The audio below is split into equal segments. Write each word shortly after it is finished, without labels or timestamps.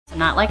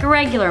Not like a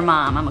regular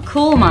mom. I'm a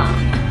cool mom.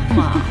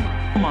 Mom.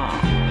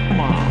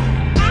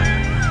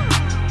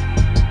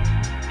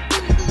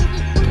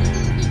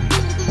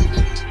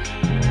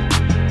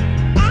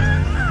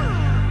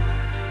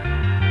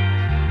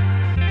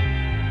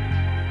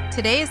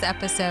 Today's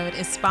episode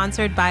is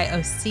sponsored by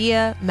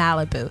Osea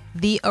Malibu,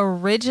 the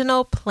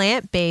original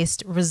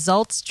plant-based,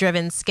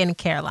 results-driven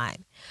skincare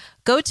line.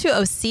 Go to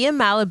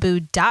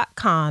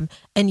oseamalibu.com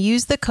and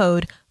use the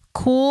code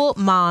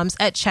COOLMOMS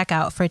at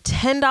checkout for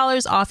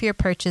 $10 off your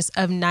purchase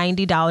of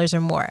 $90 or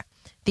more.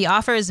 The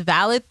offer is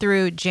valid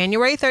through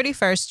January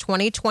 31st,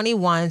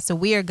 2021, so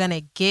we are going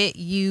to get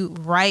you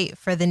right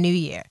for the new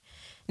year.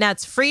 Now,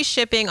 it's free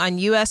shipping on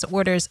U.S.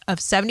 orders of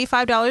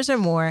 $75 or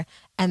more,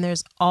 and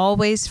there's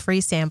always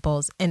free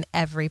samples in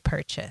every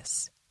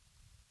purchase.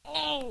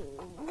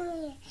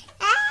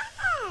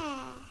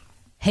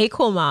 Hey,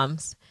 Cool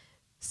Moms.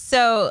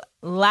 So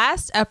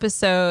last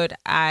episode,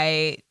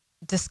 I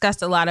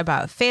discussed a lot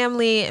about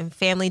family and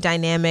family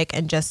dynamic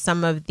and just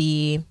some of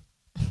the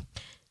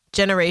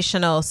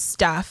generational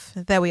stuff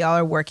that we all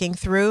are working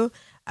through,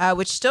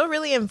 which still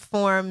really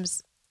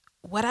informs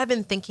what I've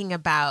been thinking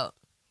about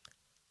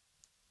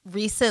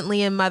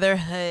recently in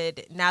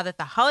motherhood, now that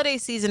the holiday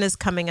season is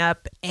coming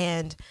up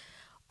and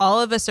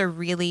all of us are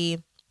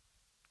really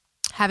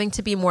having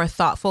to be more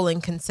thoughtful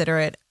and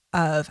considerate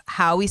of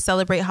how we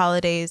celebrate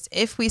holidays,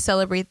 if we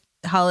celebrate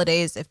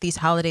holidays, if these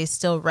holidays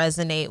still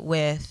resonate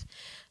with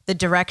the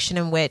direction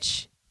in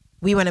which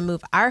we want to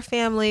move our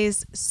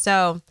families.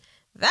 So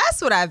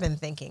that's what I've been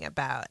thinking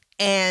about.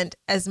 And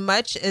as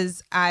much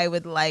as I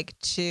would like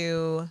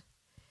to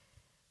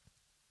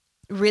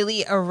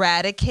really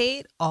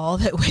eradicate all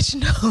that which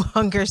no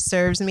longer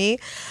serves me,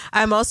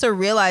 I'm also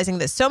realizing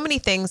that so many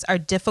things are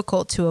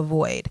difficult to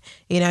avoid,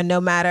 no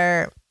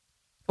matter,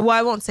 well,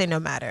 I won't say no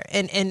matter.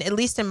 And at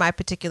least in my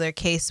particular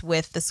case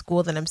with the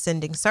school that I'm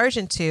sending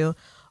Sargent to,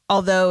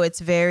 although it's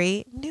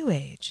very new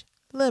age,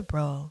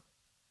 liberal,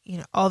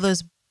 all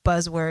those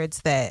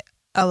buzzwords that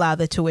allow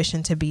the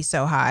tuition to be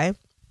so high,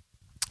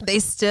 they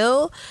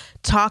still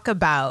talk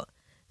about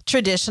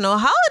traditional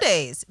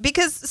holidays,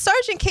 because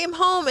Sargent came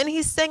home and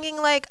he's singing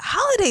like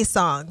holiday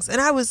songs, and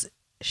I was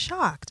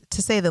shocked,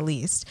 to say the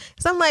least.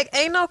 So I'm like,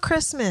 ain't no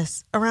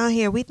Christmas around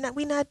here. We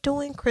not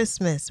doing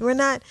Christmas. We're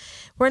not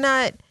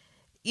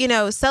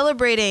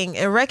celebrating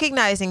and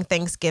recognizing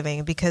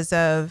Thanksgiving because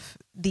of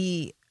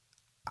the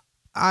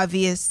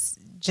obvious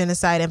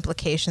genocide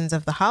implications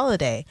of the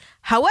holiday.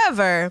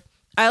 However,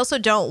 I also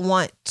don't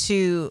want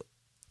to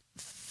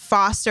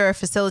foster or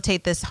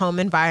facilitate this home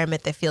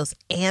environment that feels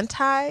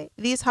anti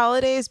these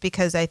holidays,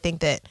 because I think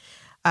that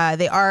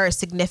they are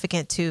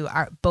significant to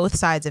both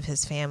sides of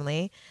his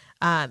family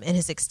and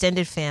his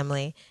extended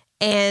family,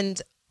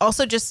 and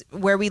also just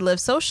where we live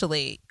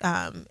socially.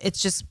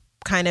 It's just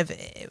kind of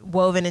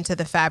woven into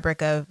the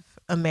fabric of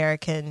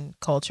American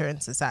culture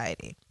and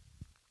society.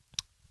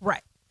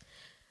 Right.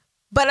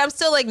 But I'm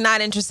still not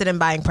interested in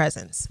buying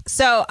presents.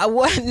 So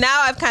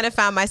now I've kind of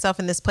found myself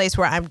in this place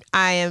where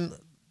I am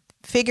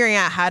figuring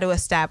out how to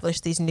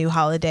establish these new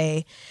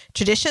holiday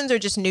traditions, or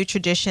just new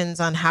traditions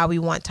on how we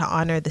want to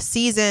honor the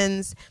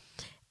seasons,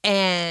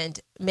 and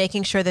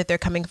making sure that they're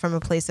coming from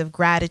a place of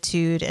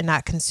gratitude and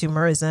not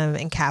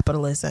consumerism and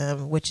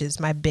capitalism, which is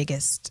my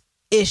biggest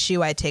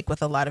issue I take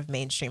with a lot of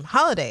mainstream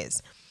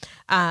holidays,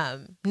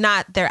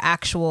 not their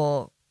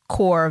actual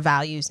core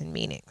values and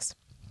meanings,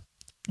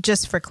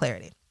 just for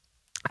clarity.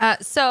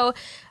 But something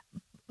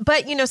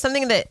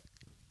that,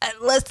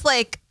 let's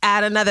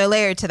add another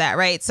layer to that,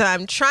 right? So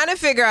I'm trying to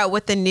figure out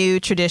what the new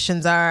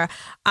traditions are.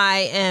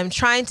 I am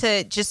trying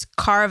to just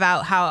carve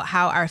out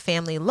how our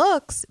family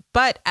looks.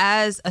 But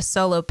as a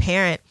solo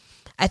parent,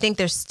 I think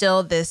there's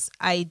still this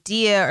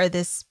idea or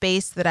this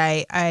space that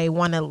I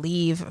want to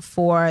leave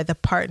for the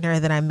partner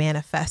that I'm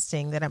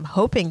manifesting, that I'm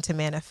hoping to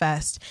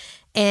manifest,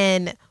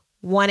 and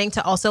wanting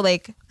to also I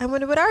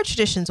wonder what our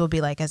traditions will be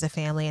like as a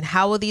family, and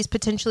how will these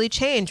potentially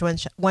change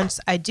once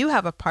I do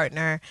have a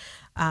partner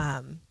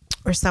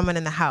or someone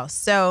in the house.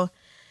 So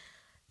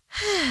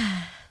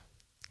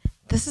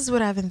this is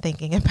what I've been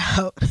thinking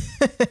about.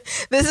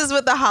 This is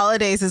what the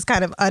holidays has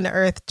kind of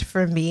unearthed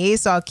for me.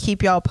 So I'll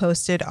keep y'all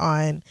posted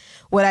on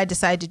what I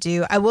decide to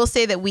do. I will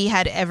say that we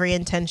had every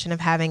intention of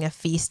having a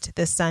feast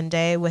this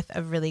Sunday with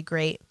a really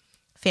great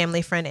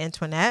family friend,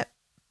 Antoinette,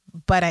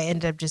 but I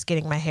ended up just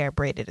getting my hair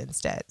braided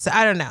instead. So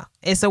I don't know.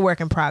 It's a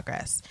work in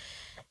progress.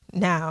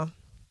 Now,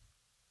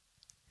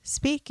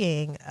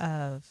 speaking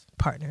of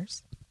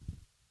partners,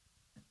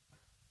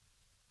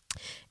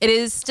 it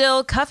is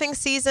still cuffing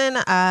season.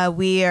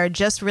 We are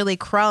just really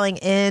crawling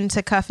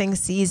into cuffing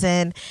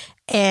season,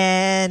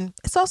 and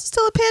it's also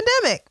still a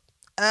pandemic.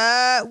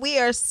 We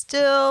are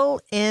still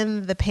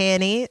in the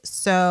panty,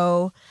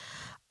 so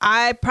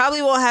I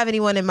probably won't have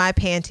anyone in my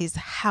panties.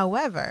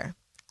 However,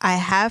 I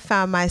have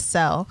found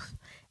myself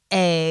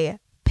a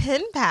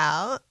pen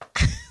pal,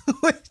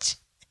 which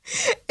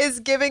is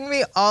giving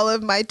me all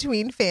of my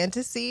tween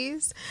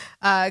fantasies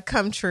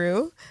come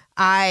true.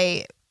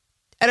 I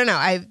don't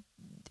know.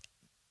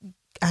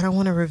 I don't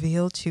want to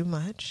reveal too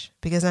much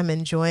because I'm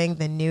enjoying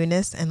the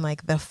newness and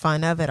like the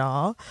fun of it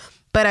all.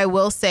 But I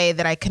will say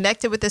that I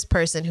connected with this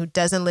person who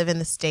doesn't live in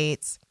the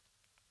States.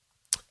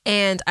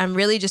 And I'm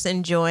really just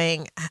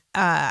enjoying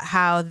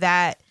how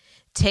that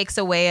takes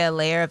away a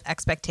layer of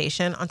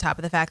expectation on top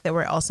of the fact that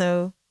we're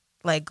also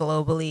like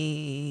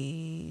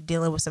globally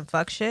dealing with some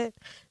fuck shit.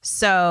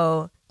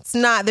 So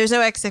there's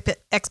no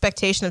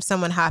expectation of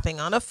someone hopping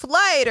on a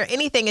flight or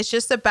anything. It's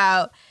just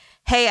about,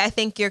 hey, I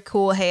think you're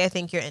cool. Hey, I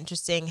think you're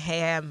interesting.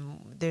 Hey,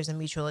 there's a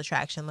mutual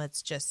attraction.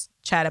 Let's just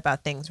chat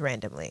about things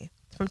randomly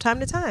from time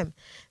to time.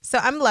 So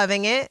I'm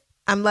loving it.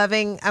 I'm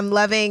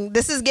loving.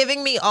 This is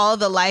giving me all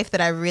the life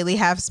that I really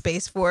have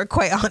space for,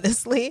 quite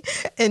honestly,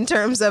 in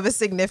terms of a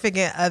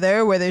significant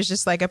other where there's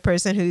just like a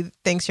person who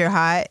thinks you're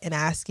hot and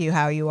asks you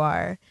how you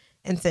are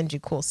and sends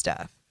you cool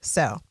stuff.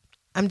 So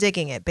I'm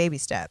digging it. Baby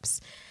steps.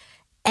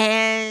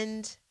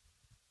 And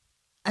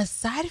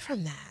aside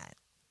from that,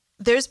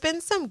 there's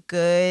been some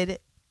good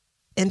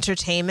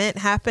entertainment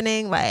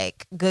happening,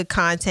 like good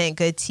content,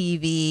 good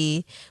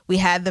TV. We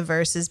had the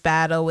Versus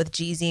battle with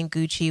Jeezy and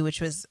Gucci,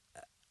 which was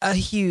a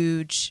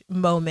huge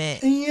moment.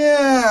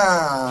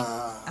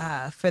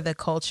 Yeah. For the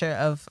culture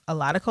of a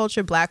lot of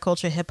culture, Black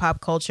culture, hip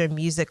hop culture,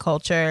 music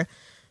culture,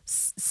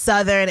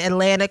 Southern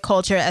Atlanta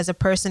culture, as a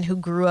person who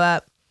grew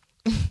up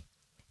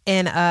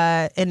in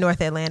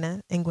North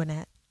Atlanta, in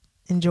Gwinnett,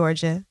 in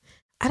Georgia.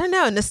 I don't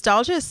know.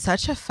 Nostalgia is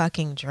such a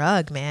fucking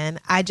drug, man.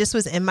 I just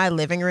was in my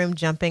living room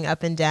jumping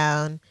up and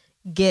down,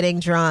 getting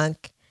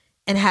drunk,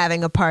 and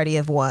having a party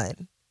of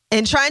one.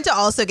 And trying to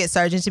also get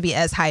Sargent to be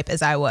as hype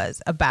as I was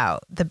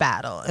about the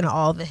battle and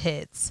all the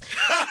hits.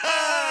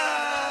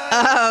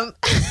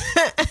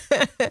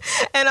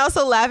 And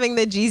also laughing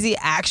that Jeezy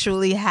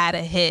actually had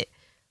a hit,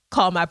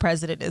 Call My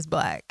President Is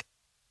Black.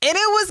 And it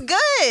was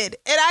good.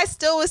 And I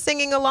still was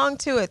singing along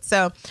to it.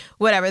 So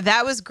whatever,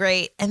 that was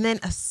great. And then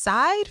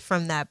aside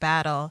from that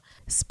battle,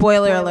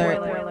 spoiler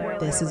alert,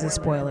 this is a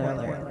spoiler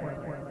alert.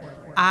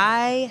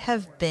 I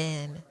have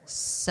been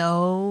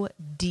so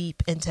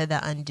deep into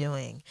The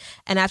Undoing.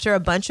 And after a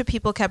bunch of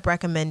people kept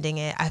recommending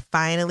it, I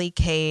finally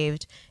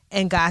caved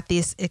and got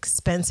this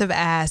expensive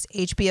ass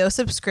HBO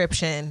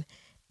subscription.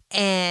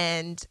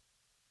 And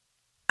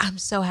I'm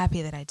so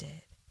happy that I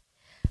did.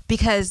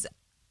 Because,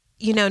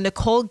 you know,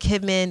 Nicole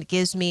Kidman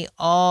gives me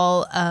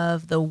all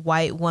of the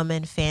white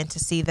woman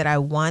fantasy that I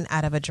want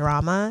out of a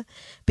drama.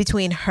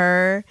 Between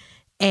her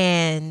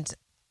and...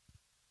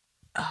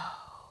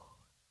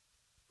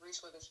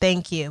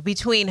 Thank you.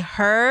 Between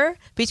Nicole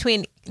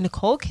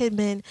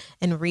Kidman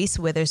and Reese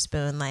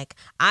Witherspoon, like,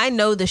 I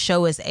know the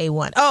show is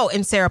A1. Oh,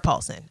 and Sarah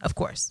Paulson, of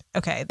course.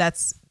 Okay,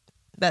 that's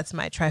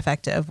my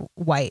trifecta of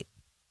white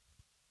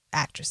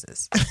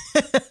actresses.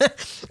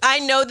 I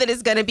know that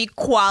it's going to be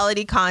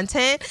quality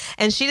content,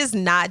 and she does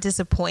not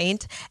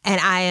disappoint.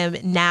 And I am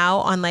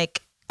now on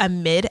like a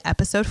mid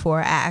episode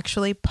 4. I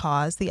actually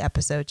paused the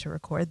episode to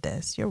record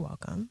this. You're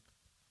welcome.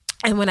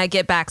 And when I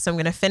get back, so I'm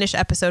going to finish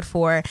episode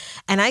 4,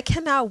 and I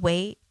cannot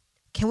wait.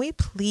 Can we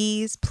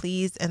please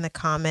in the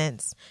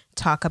comments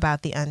talk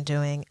about The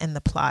Undoing and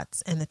the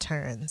plots and the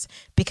turns?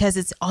 Because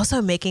it's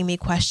also making me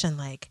question,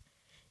 like,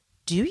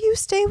 do you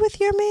stay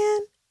with your man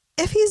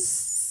if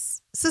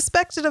he's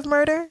suspected of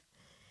murder?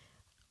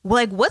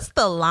 Like, what's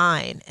the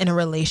line in a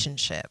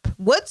relationship?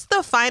 What's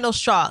the final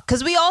straw?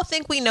 Because we all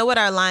think we know what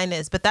our line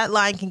is, but that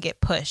line can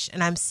get pushed,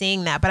 and I'm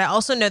seeing that. But I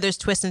also know there's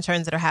twists and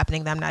turns that are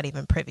happening that I'm not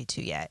even privy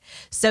to yet.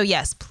 So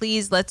yes,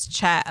 please, let's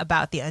chat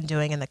about The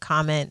Undoing in the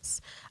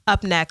comments.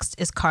 Up next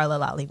is Carla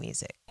Lalli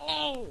music.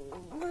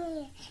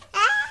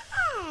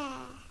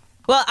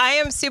 Well, I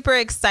am super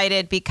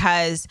excited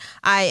because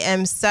I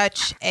am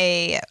such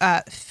a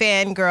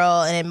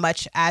fangirl and in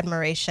much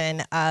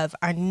admiration of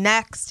our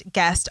next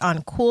guest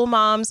on Cool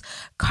Moms.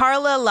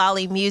 Carla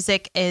Lalli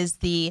Music is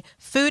the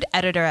food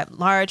editor at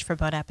Large for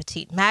Bon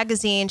Appétit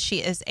magazine. She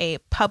is a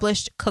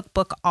published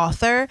cookbook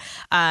author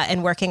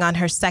and working on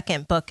her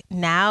second book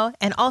now,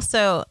 and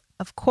also,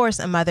 of course,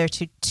 a mother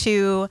to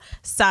 2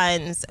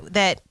 sons,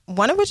 that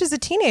one of which is a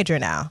teenager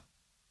now.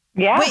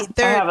 Yeah. Wait,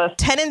 they're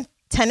 10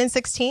 and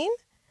 16?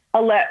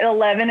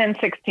 11 and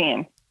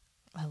 16.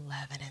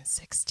 11 and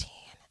 16.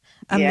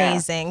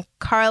 Amazing. Yeah.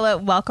 Carla,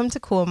 welcome to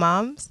Cool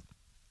Moms.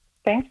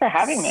 Thanks for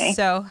having me.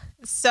 So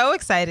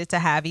excited to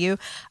have you.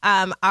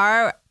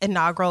 Our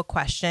inaugural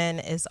question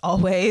is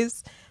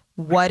always,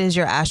 what is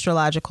your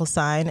astrological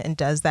sign, and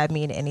does that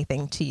mean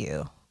anything to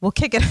you? We'll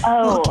kick it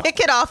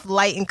off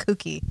light and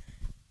kooky.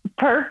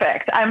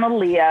 Perfect. I'm a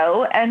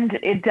Leo, and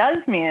it does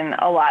mean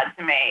a lot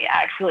to me,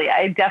 actually.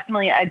 I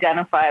definitely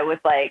identify with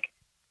like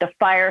the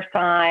fire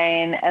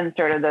sign and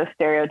sort of those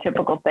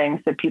stereotypical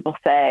things that people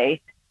say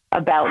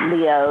about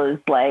Leos,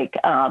 like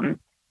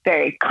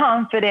very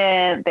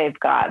confident, they've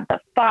got the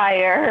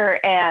fire,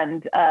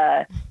 and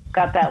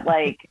got that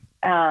like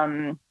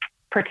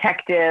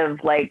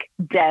protective, like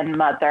den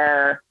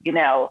mother, you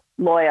know,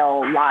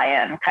 loyal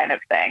lion kind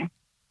of thing.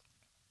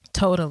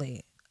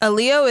 Totally. A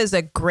Leo is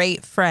a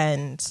great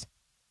friend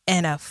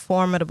and a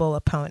formidable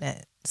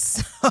opponent.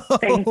 So...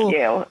 Thank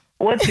you.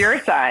 What's your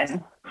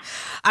sign?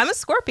 I'm a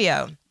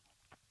Scorpio.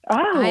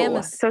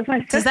 Oh, so it's my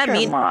does that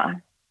mean, sister-in-law.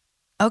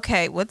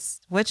 okay,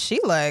 what's she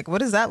like?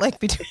 What is that like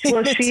between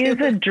Well, the she's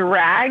two? a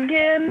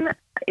dragon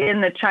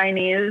in the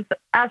Chinese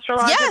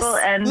astrological.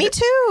 Yes, And me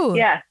too.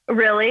 yeah,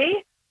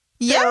 really?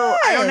 Yes. So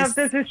I don't know if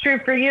this is true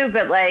for you,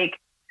 but like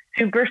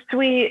super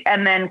sweet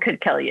and then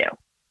could kill you.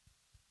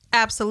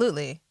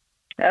 Absolutely.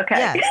 Okay.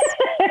 Yes.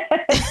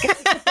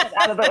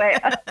 Out of the way.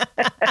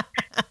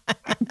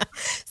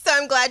 So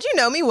I'm glad you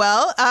know me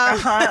well.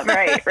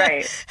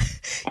 Right.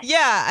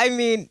 Yeah, I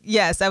mean,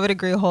 yes, I would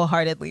agree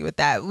wholeheartedly with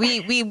that.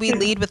 We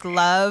lead with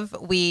love.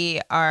 We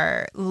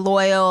are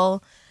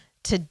loyal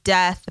to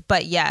death.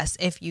 But yes,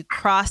 if you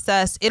cross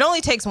us, it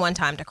only takes one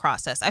time to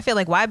cross us. I feel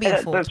like, why be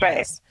a fool That's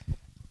twice? right.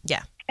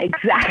 Yeah.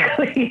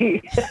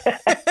 Exactly.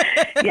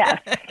 Yes.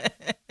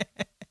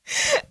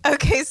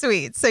 Okay,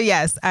 sweet. So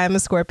yes, I'm a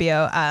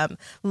Scorpio.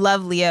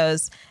 Love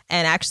Leos.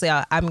 And actually,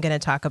 I'm going to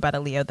talk about a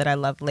Leo that I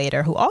love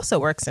later who also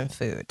works in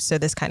food. So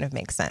this kind of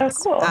makes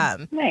sense. Oh,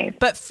 cool. Nice.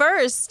 But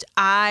first,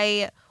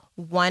 I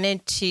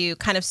wanted to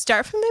kind of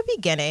start from the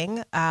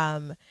beginning,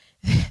 the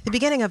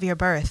beginning of your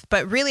birth.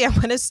 But really, I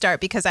want to start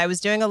because I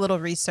was doing a little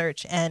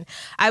research and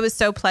I was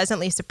so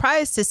pleasantly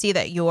surprised to see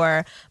that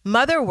your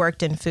mother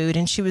worked in food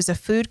and she was a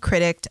food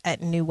critic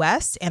at New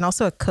West and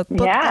also a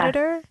cookbook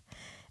editor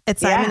at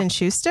Simon and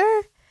Schuster.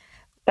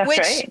 That's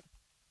right.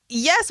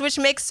 Yes, which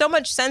makes so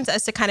much sense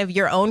as to kind of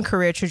your own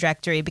career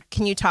trajectory. But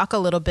can you talk a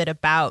little bit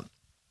about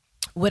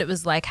what it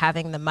was like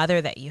having the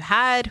mother that you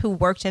had who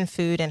worked in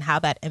food and how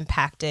that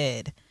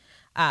impacted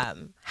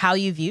how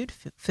you viewed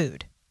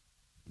food?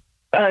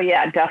 Oh,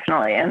 yeah,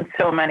 definitely. In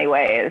so many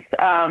ways.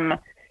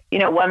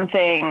 One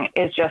thing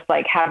is just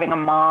like having a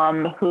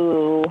mom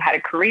who had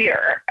a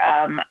career.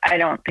 I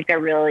don't think I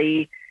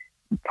really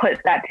put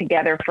that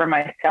together for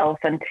myself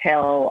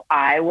until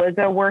I was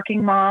a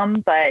working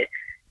mom, but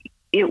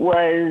it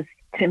was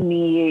to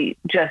me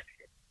just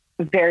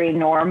very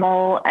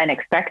normal and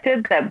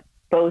expected that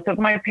both of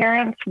my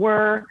parents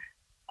were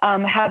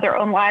had their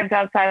own lives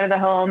outside of the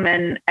home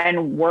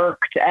and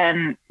worked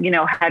and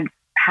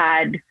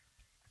had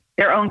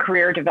their own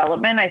career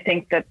development. I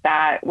think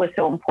that was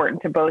so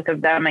important to both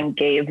of them and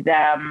gave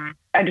them.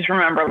 I just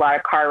remember a lot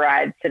of car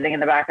rides, sitting in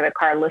the back of the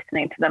car,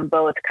 listening to them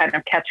both, kind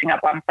of catching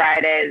up on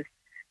Fridays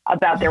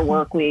about their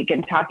work week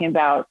and talking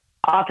about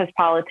office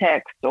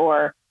politics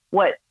or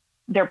what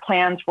their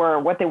plans were,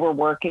 what they were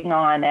working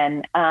on.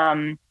 And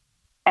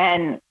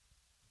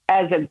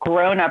as a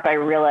grown-up, I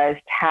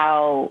realized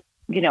how,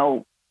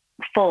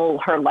 full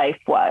her life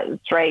was,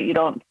 right? You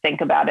don't think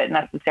about it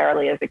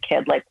necessarily as a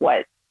kid, like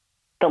what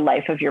the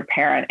life of your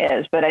parent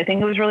is. But I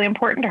think it was really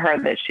important to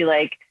her that she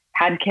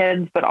had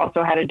kids, but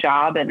also had a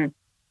job and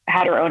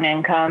had her own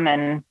income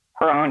and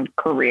her own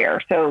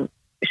career. So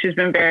she's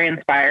been very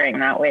inspiring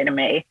that way to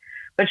me,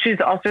 but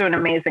she's also an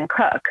amazing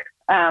cook.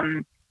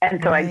 And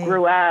so I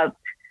grew up,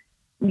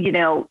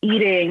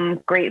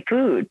 eating great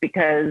food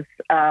because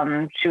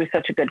she was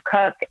such a good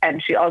cook.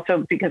 And she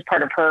also, because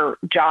part of her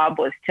job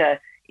was to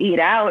eat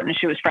out and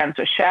she was friends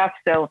with chefs.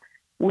 So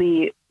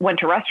we went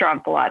to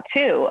restaurants a lot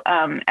too.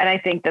 And I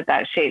think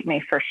that shaped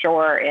me for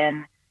sure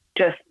in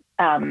just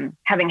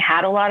having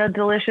had a lot of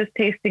delicious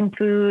tasting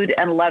food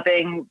and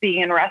loving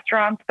being in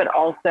restaurants, but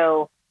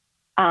also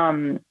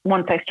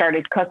once I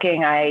started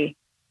cooking, I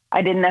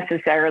didn't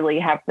necessarily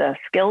have the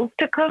skills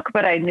to cook,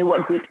 but I knew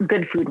what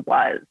good food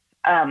was.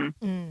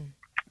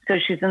 So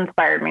she's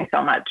inspired me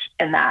so much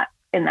in that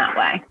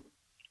way.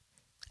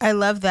 I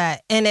love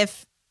that. And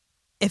if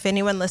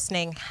anyone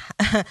listening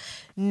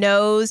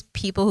knows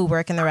people who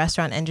work in the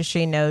restaurant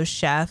industry, knows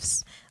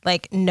chefs,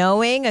 like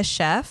knowing a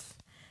chef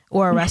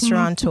or a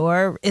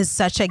restaurateur is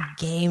such a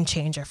game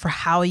changer for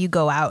how you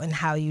go out and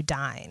how you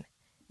dine,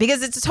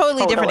 because it's a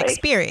totally different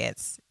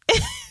experience.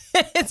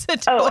 It's a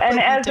totally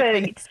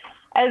different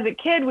as a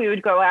kid, we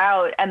would go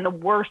out, and the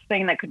worst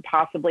thing that could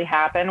possibly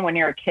happen when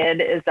you're a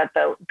kid is that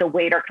the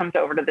waiter comes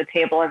over to the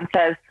table and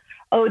says,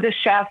 "Oh, the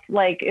chef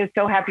is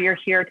so happy you're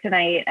here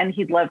tonight, and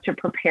he'd love to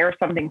prepare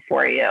something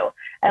for you."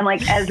 And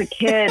as a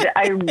kid,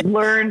 I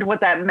learned what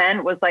that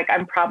meant was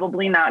I'm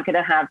probably not going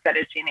to have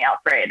fettuccine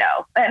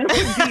Alfredo, and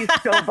would be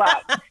so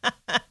bummed.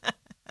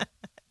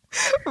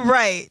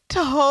 Right.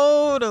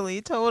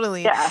 Totally.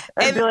 Yeah.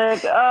 I'd be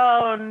like,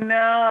 "Oh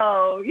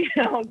no,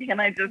 can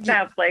I just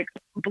have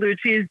blue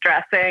cheese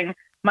dressing?"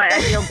 My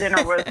ideal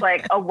dinner was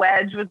a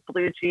wedge with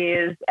blue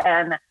cheese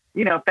and,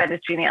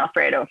 fettuccine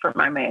Alfredo for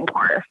my main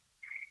course.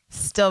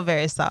 Still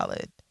very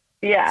solid.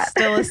 Yeah.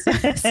 Still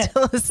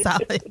a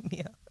solid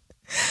meal.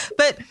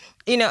 But,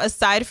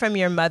 aside from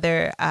your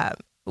mother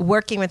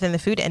working within the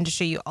food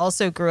industry, you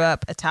also grew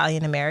up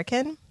Italian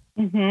American.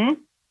 Mm-hmm.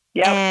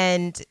 Yeah.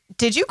 And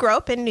did you grow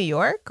up in New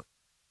York?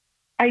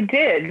 I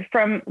did.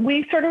 I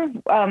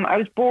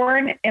was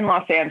born in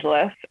Los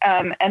Angeles.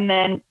 And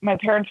then my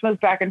parents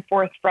moved back and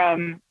forth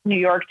from New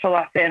York to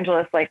Los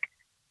Angeles,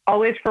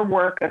 always for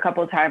work a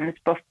couple of times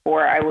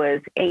before I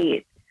was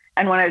 8.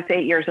 And when I was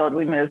 8 years old,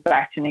 we moved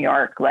back to New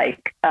York,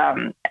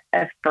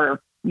 for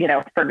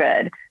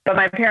good. But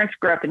my parents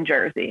grew up in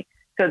Jersey.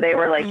 So they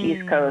were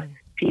East Coast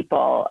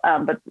people.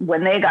 But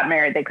when they got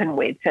married, they couldn't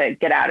wait to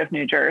get out of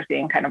New Jersey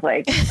and kind of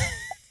like,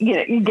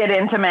 you get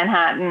into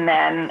Manhattan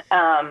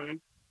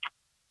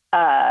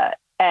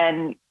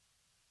and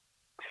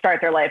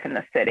start their life in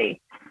the city.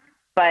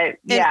 But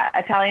yeah,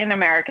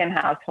 Italian-American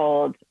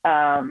household.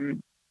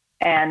 And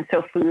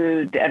so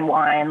food and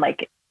wine,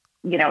 like,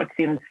 it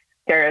seems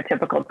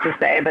stereotypical to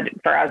say, but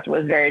for us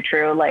was very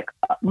true. Like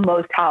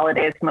most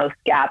holidays, most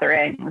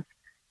gatherings,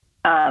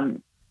 had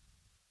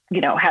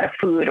a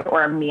food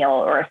or a meal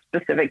or a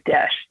specific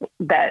dish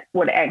that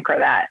would anchor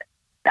that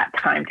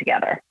time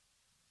together.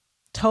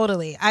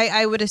 Totally.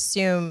 I would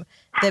assume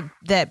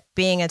that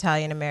being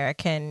Italian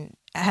American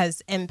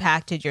has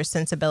impacted your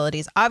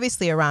sensibilities,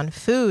 obviously around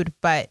food,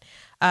 but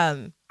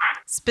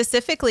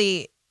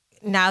specifically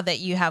now that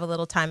you have a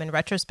little time in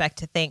retrospect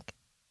to think,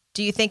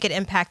 do you think it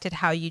impacted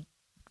how you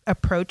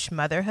approach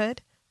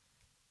motherhood?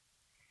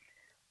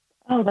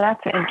 Oh,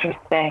 that's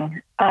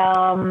interesting.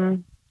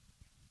 No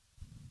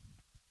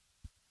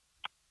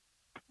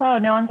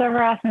one's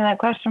ever asked me that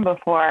question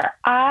before.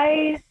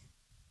 I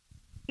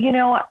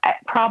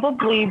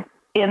probably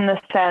in the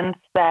sense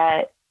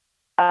that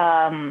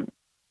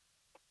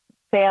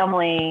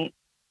family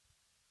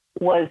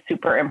was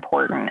super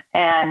important.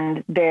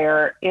 And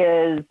there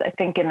is, I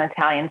think in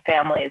Italian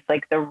families,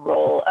 like the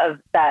role of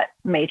that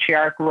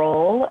matriarch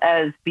role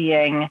as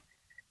being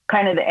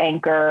kind of the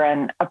anchor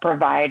and a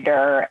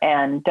provider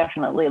and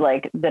definitely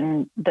like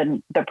the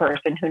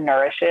person who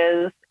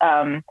nourishes.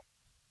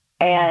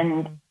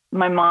 And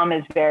my mom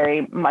is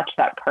very much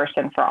that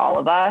person for all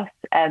of us.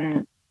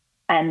 And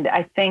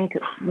I think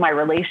my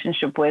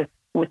relationship with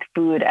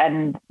food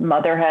and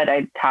motherhood,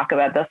 I talk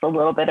about this a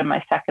little bit in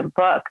my second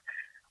book.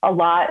 A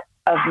lot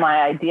of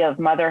my idea of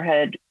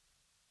motherhood,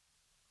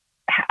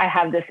 I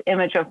have this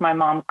image of my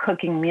mom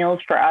cooking meals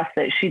for us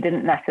that she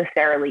didn't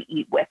necessarily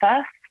eat with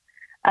us.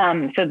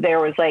 So there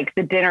was like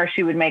the dinner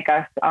she would make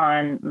us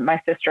on,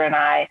 my sister and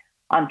I,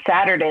 on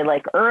Saturday,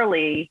 like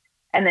early,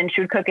 and then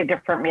she would cook a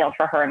different meal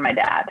for her and my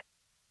dad.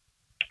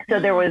 So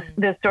there was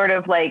this sort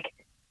of like,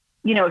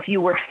 if you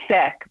were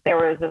sick, there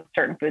was a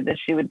certain food that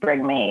she would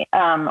bring me.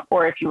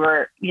 Or if you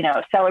were,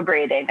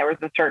 celebrating, there was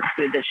a certain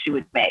food that she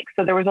would make.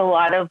 So there was a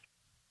lot of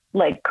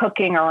like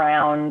cooking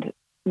around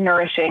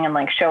nourishing and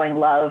like showing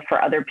love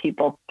for other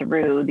people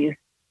through these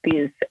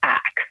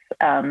acts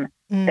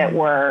that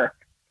were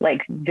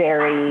like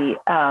very,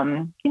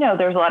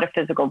 there's a lot of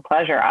physical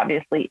pleasure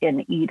obviously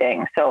in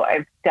eating. So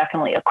I've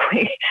definitely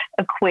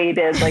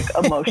equated like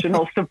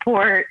emotional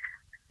support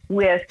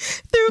with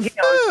through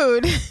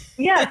food.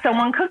 Yeah,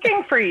 someone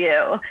cooking for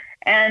you.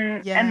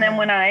 And then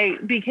when I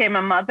became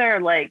a mother,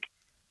 like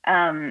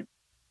when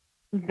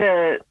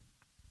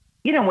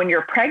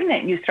you're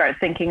pregnant, you start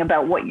thinking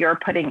about what you're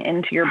putting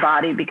into your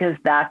body because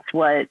that's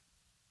what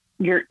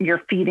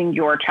you're feeding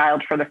your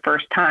child for the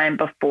first time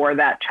before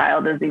that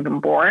child is even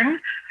born.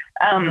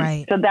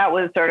 Right. So that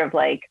was sort of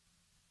like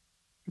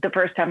the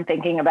first time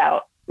thinking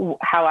about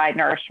how I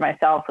nourished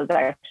myself was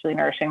actually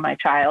nourishing my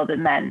child.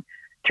 And then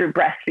through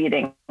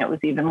breastfeeding, it was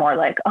even more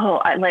like,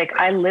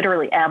 I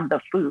literally am the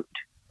food.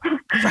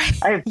 Right.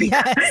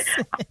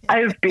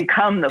 I've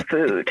become the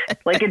food.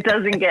 Like it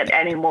doesn't get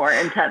any more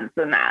intense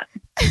than that.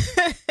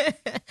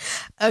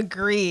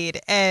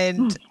 Agreed.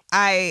 And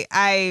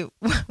I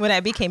when I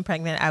became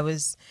pregnant, I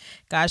was,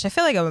 I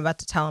feel like I'm about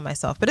to tell on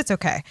myself, but it's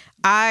okay.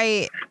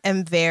 I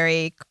am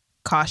very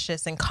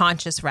cautious and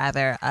conscious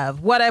rather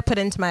of what I put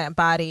into my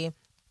body.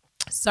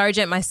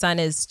 Sargent, my son,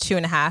 is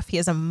 2.5. He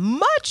has a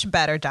much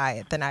better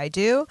diet than I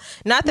do.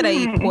 Not that I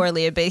eat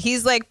poorly, but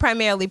he's like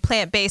primarily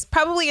plant-based,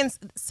 probably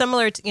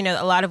similar to,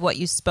 a lot of what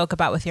you spoke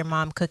about with your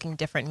mom cooking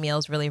different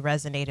meals really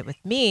resonated with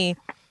me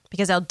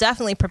because I'll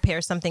definitely prepare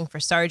something for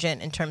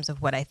Sargent in terms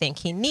of what I think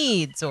he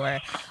needs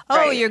or,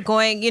 you're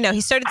going,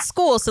 he started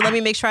school, so let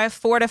me make sure I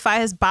fortify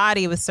his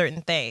body with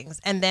certain things.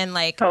 And then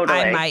I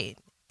might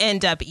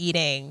end up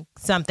eating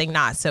something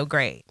not so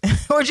great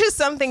or just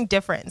something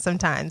different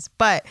sometimes.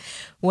 But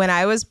when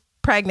I was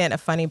pregnant, a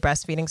funny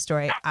breastfeeding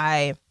story,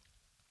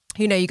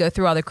 you go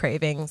through all the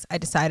cravings. I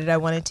decided I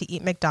wanted to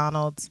eat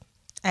McDonald's.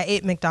 I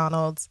ate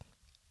McDonald's.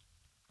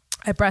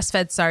 I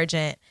breastfed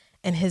Sargent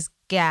and his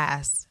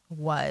gas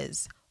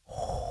was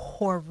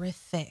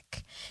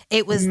horrific.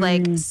 It was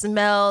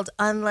smelled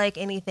unlike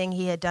anything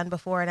he had done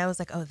before. And I was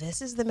like, oh,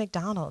 this is the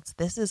McDonald's.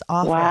 This is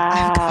awful. Wow.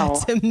 I've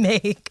got to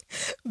make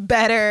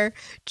better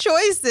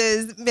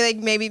choices. Like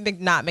maybe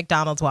not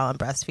McDonald's while I'm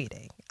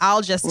breastfeeding.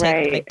 I'll just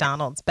take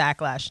McDonald's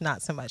backlash,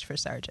 not so much for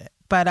Sargent.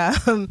 But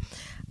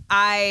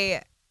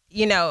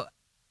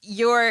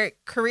your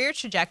career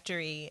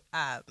trajectory,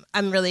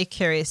 I'm really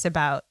curious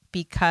about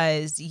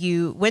because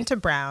you went to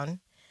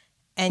Brown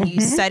and you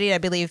studied, I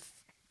believe,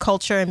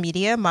 culture and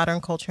media,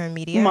 modern culture and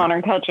media.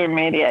 Modern culture and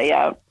media,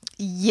 yeah.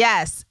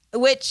 Yes,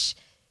 which,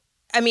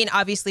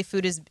 obviously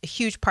food is a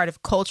huge part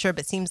of culture,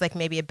 but seems like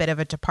maybe a bit of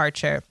a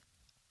departure.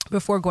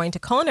 Before going to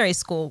culinary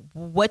school,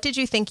 what did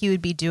you think you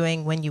would be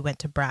doing when you went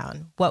to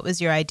Brown? What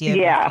was your idea of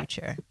your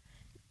future?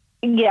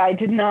 Yeah, I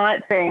did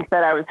not think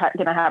that I was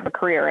going to have a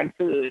career in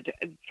food,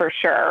 for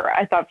sure.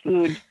 I thought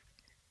food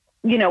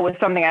was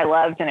something I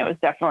loved, and it was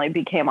definitely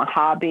became a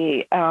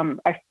hobby.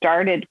 I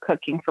started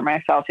cooking for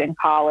myself in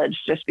college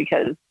just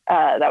because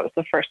that was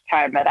the first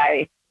time that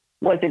I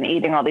wasn't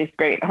eating all these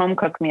great home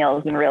cooked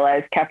meals and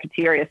realized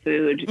cafeteria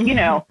food,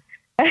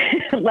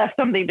 left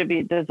something to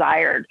be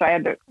desired. So I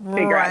had to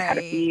figure out how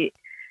to eat.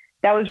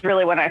 That was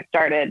really when I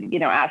started,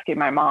 asking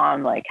my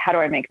mom, like, how do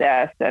I make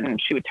this?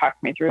 And she would talk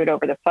me through it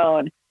over the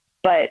phone.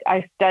 But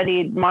I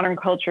studied modern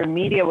culture and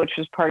media, which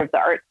was part of the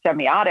art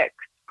semiotics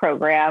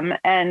program.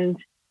 And,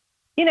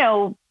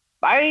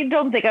 I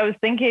don't think I was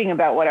thinking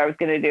about what I was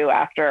going to do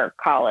after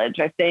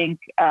college. I think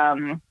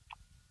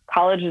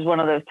college is one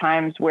of those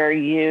times where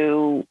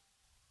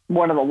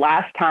one of the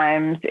last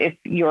times, if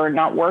you're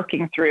not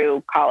working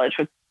through college,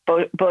 with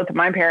both of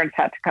my parents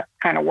had to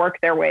kind of work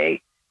their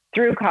way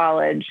through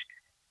college.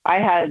 I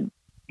had,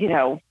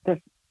 this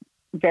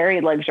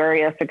very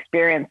luxurious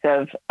experience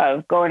of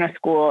going to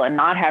school and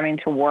not having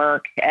to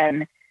work,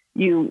 and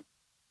you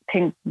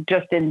can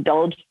just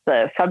indulge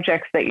the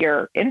subjects that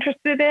you're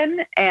interested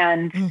in.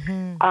 And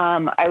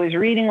I was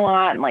reading a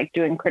lot and like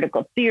doing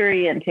critical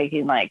theory and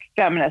taking like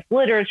feminist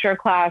literature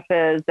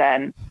classes.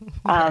 And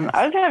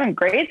I was having a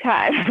great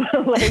time.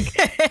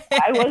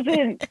 I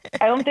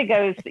don't think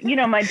I was,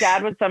 my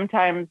dad would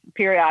sometimes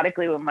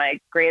periodically when my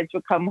grades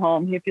would come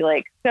home, he'd be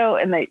like,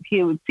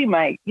 he would see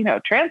my,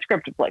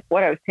 transcript of like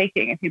what I was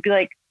taking. And he'd be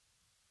like,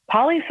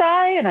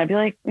 poli-sci? And I'd be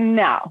like,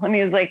 no. And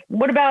he was like,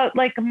 what about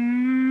like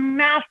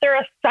math or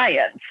a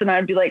science? And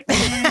I'd be like,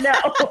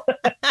 no.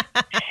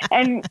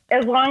 And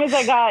as long as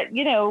I got,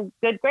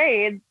 good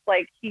grades,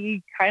 like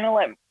he kind of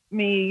let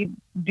me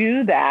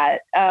do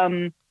that.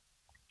 And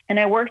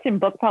I worked in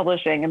book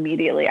publishing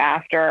immediately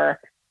after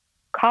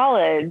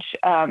college.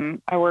 I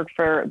worked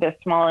for this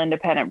small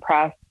independent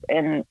press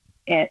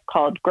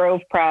called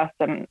Grove Press.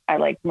 And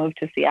I moved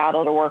to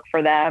Seattle to work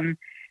for them.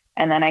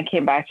 And then I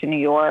came back to New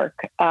York.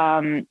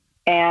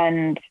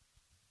 And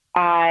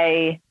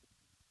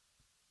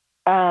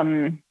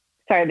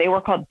they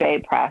were called Bay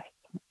Press.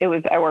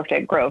 I worked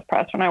at Grove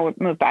Press when I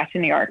moved back to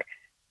New York,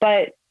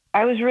 but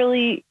I was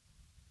really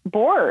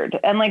bored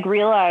and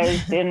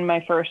realized in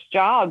my first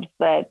jobs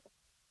that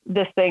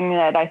this thing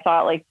that I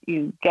thought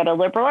you get a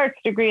liberal arts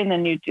degree and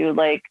then you do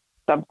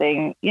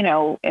something,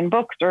 in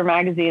books or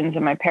magazines,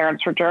 and my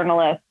parents were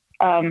journalists.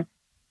 But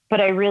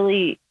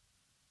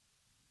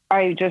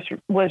I just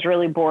was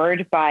really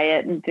bored by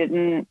it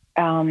and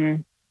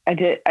I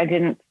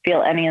didn't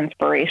feel any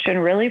inspiration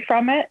really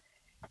from it.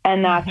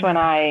 And that's when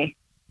I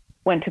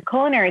went to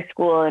culinary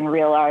school and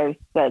realized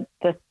that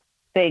the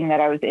thing that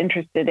I was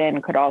interested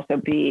in could also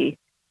be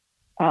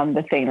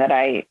the thing that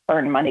I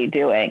earn money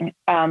doing.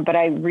 But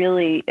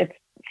it's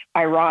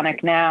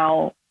ironic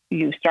now.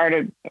 You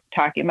started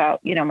talking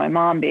about, my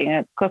mom being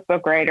a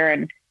cookbook writer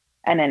and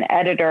an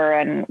editor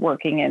and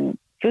working in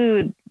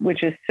food,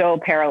 which is so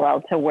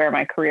parallel to where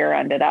my career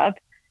ended up.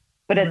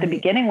 But at the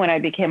beginning, when I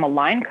became a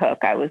line cook,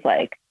 I was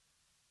like,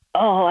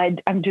 oh,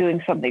 I'm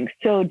doing something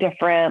so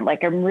different.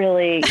 I'm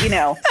really,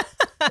 You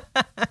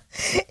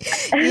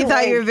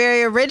thought you were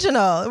very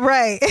original.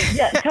 Right.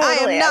 Yeah, totally.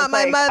 I am not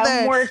my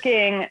mother.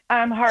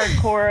 I'm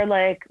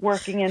hardcore,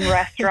 working in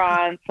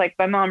restaurants.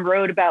 My mom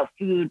wrote about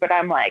food, but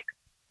I'm a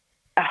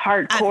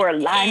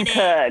hardcore line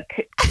cook.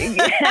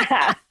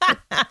 Yeah.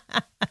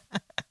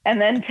 And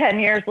then 10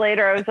 years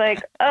later, I was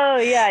like, oh,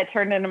 yeah, I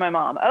turned into my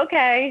mom.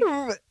 Okay.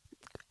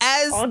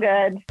 As all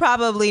good.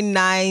 Probably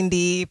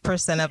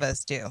 90% of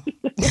us do.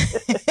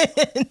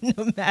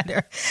 No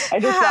matter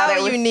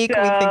how unique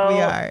we think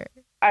we are.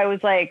 I was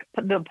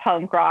the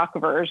punk rock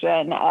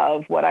version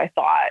of what I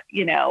thought,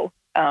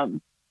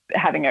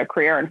 having a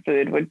career in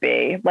food would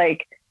be.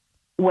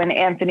 When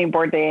Anthony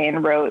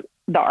Bourdain wrote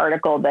the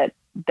article that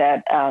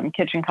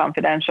Kitchen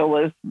Confidential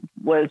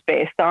was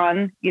based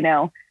on,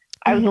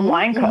 I was a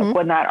line cook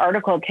when that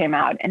article came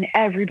out, and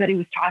everybody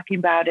was talking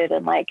about it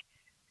and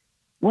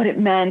what it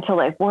meant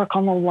to work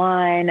on the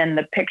line, and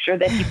the picture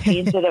that he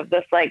painted of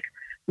this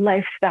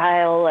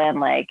lifestyle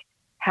and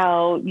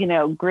how,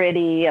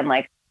 gritty and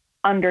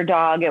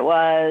underdog it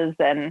was.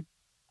 And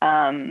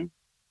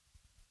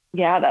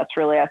that's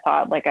really, I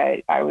thought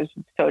I was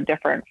so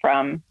different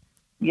from,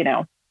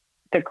 the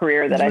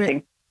career that I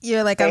think you're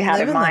I'm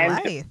living my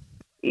life.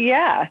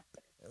 Yeah.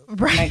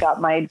 Right. And I got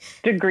my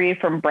degree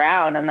from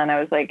Brown, and then I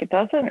was like, it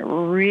doesn't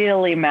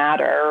really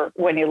matter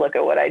when you look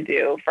at what I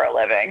do for a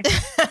living.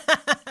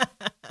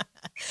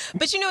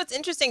 But it's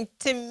interesting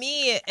to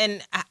me,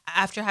 and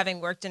after having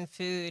worked in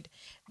food,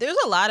 there's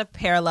a lot of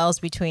parallels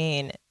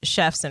between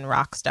chefs and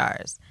rock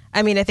stars.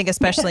 I mean, I think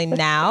especially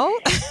now,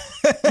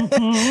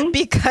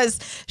 because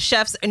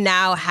chefs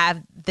now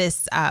have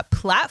this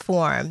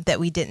platform that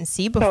we didn't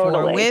see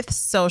before with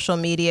social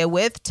media,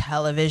 with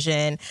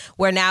television,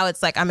 where now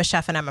it's I'm a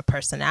chef and I'm a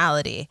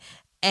personality.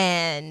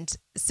 And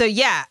so,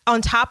 yeah,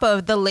 on top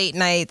of the late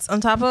nights, on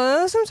top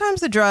of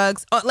sometimes the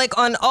drugs,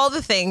 on all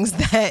the things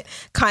that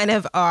kind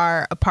of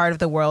are a part of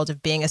the world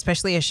of being,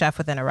 especially a chef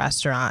within a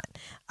restaurant.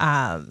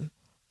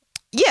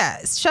 Yeah,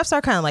 chefs are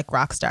kind of like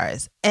rock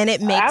stars. And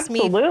it makes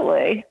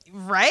Absolutely.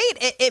 Right?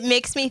 It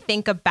makes me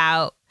think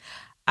about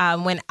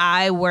when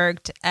I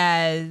worked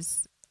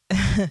as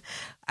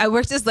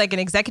like an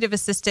executive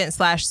assistant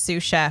 /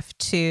 sous chef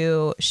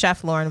to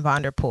Chef Lauren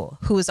Vanderpool,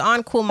 who was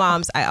on Cool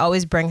Moms. I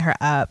always bring her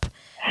up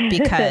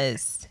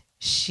because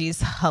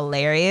she's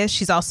hilarious.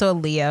 She's also a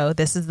Leo.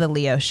 This is the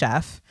Leo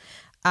chef.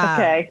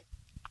 Okay.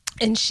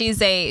 And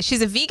she's a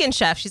vegan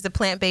chef. She's a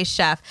plant-based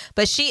chef,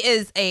 but she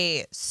is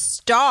a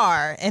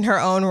star in her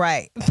own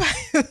right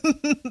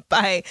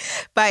by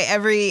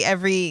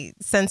every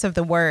sense of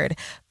the word.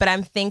 But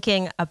I'm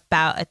thinking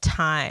about a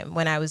time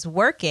when I was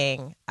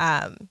working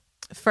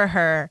for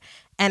her,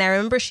 and I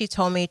remember she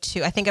told me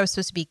I think I was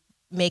supposed to be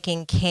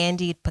making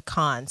candied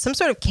pecan, some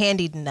sort of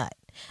candied nut,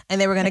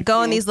 and they were going to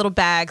go in these little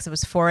bags. It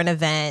was for an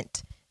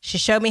event. She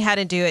showed me how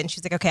to do it, and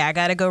she's like, okay, I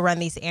got to go run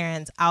these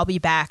errands. I'll be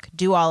back.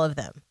 Do all of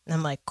them. And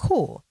I'm like,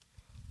 cool.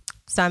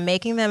 So I'm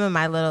making them in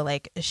my little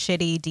like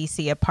shitty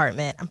DC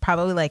apartment. I'm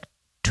probably like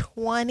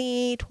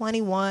 20,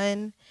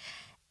 21.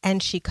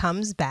 And she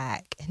comes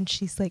back and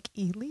she's like,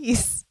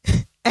 Elise,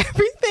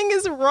 everything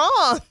is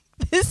wrong.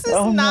 This is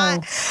not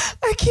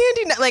a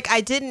candy nut. Like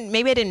I didn't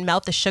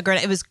melt the sugar.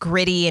 It was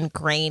gritty and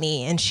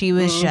grainy. And she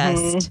was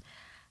just,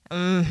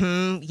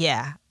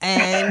 yeah.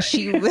 And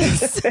she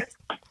was...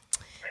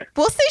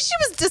 We'll say she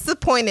was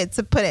disappointed,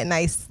 to put it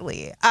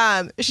nicely.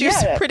 She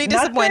was pretty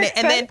disappointed.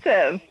 And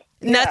then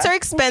nuts are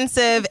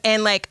expensive.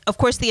 And like, of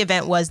course, the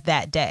event was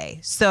that day.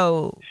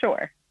 So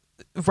sure.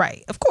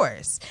 Right. Of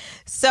course.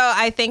 So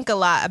I think a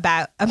lot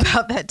about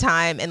that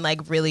time and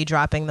like really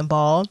dropping the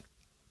ball,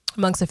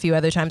 amongst a few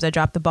other times I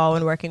dropped the ball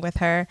when working with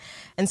her.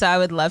 And so I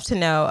would love to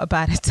know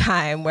about a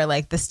time where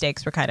like the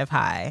stakes were kind of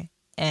high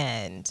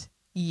and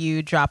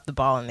you dropped the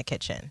ball in the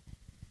kitchen.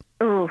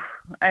 Ooh,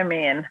 I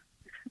mean...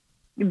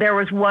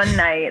 There's one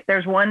night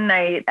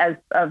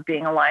of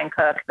being a line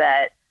cook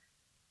that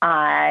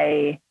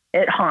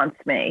it haunts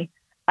me.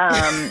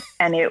 And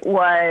it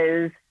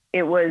was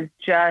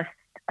just,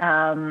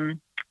 I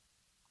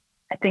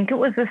think it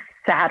was a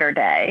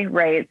Saturday,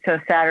 right? So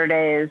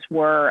Saturdays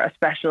were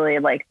especially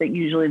like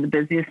usually the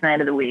busiest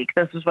night of the week.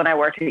 This was when I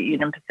worked at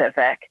Union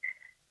Pacific.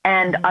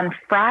 And on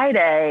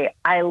Friday,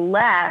 I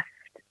left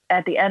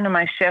at the end of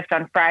my shift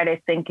on Friday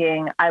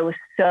thinking I was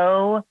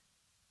so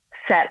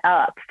set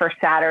up for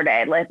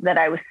Saturday, like that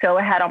I was so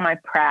ahead on my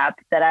prep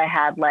that I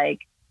had like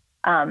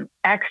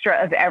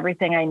extra of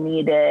everything I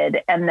needed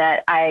and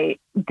that I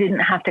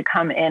didn't have to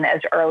come in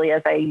as early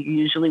as I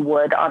usually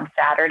would on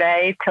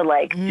Saturday to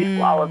like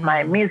do all of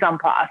my mise en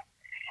place.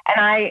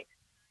 And I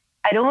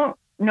don't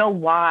know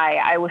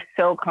why I was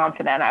so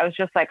confident. I was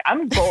just like,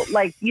 I'm bold.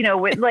 Like, you know,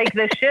 with like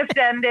the shift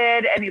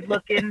ended and you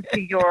look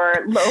into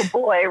your low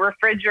boy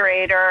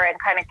refrigerator and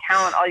kind of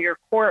count all your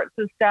quarts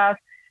and stuff.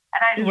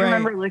 And I just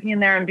remember looking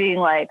in there and being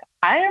like,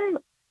 I am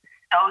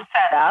so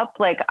set up.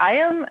 Like I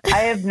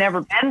have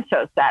never been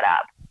so set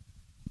up.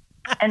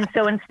 And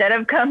so instead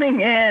of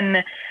coming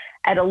in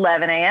at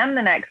 11 a.m.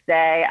 the next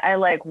day, I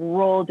like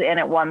rolled in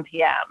at 1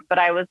 p.m. But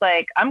I was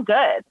like, I'm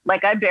good.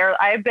 Like I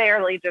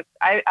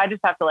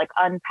just have to like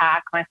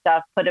unpack my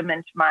stuff, put them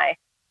into my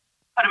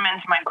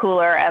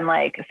cooler and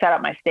like set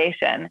up my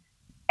station.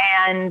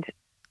 And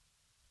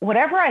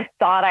whatever I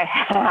thought I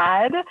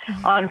had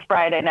on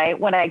Friday night,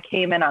 when I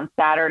came in on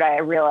Saturday, I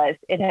realized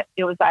it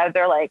was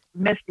either like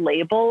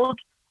mislabeled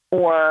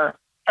or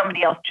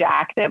somebody else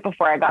jacked it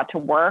before I got to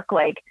work.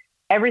 Like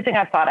everything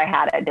I thought I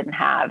had, I didn't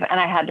have. And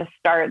I had to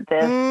start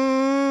this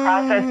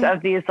process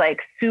of these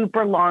like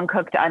super long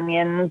cooked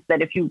onions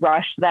that if you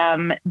rush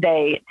them,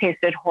 they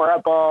tasted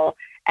horrible.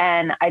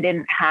 And I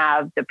didn't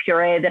have the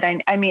puree that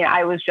I mean,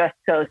 I was just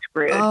so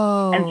screwed.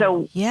 And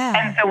so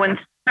when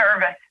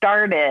service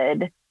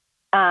started,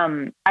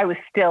 I was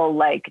still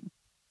like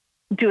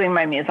doing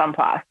my mise en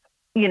place,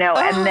 you know,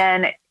 and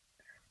then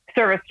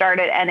service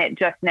started and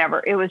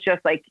it was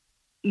just like,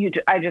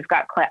 I just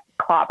got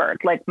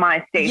clobbered. Like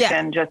my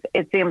station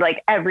it seemed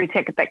like every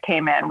ticket that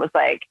came in was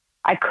like,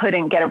 I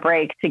couldn't get a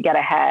break to get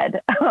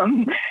ahead.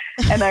 And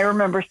I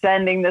remember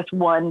sending this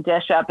one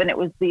dish up and it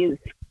was these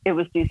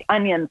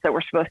onions that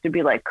were supposed to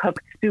be like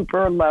cooked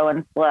super low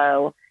and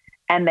slow.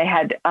 And they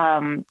had,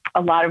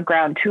 a lot of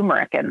ground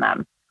turmeric in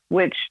them.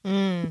 Which, you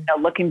know,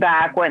 looking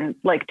back when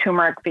like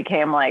turmeric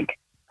became like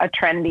a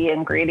trendy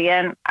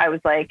ingredient, I was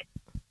like,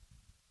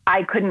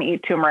 I couldn't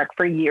eat turmeric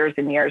for years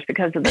and years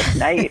because of this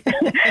night.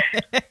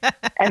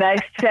 And I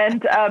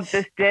sent up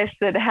this dish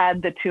that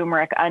had the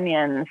turmeric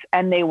onions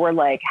and they were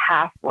like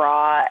half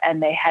raw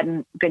and they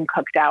hadn't been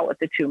cooked out with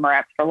the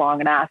turmeric for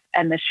long enough.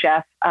 And the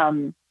chef,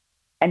 and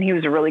he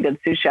was a really good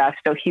sous chef.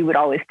 So he would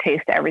always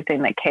taste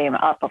everything that came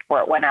up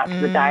before it went out to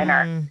the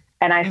diner.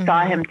 And I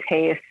saw him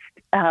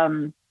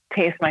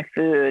taste my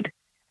food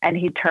and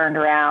he turned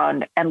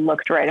around and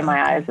looked right in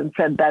my eyes and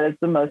said, that is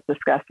the most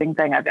disgusting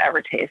thing I've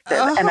ever tasted.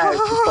 And I was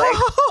just like,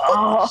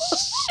 oh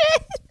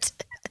shit.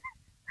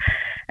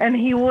 And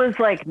he was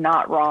like,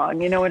 not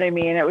wrong. You know what I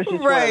mean? It was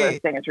just one of those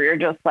things where you're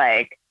just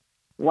like,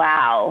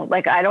 wow,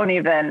 like I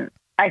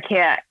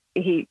can't,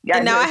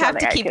 and now I have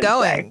to keep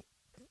going.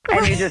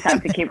 And you just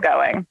have to keep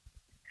going.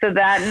 So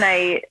that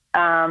night,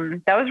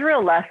 that was a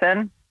real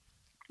lesson.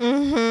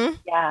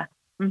 Yeah.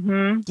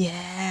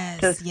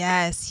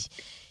 Yes.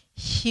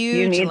 Huge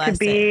You need lessons.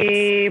 to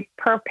be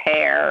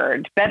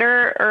prepared.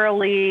 Better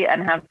early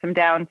and have some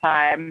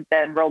downtime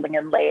than rolling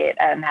in late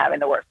and having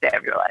the worst day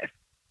of your life.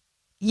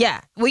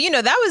 Yeah. Well,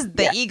 that was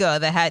the ego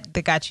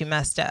that got you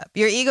messed up.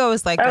 Your ego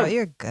was like, oh,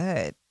 you're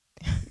good.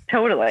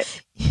 Totally.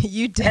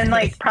 You did. And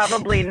like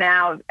probably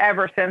now,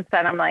 ever since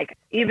then, I'm like,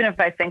 even if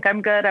I think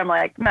I'm good, I'm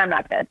like, no, I'm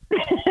not good.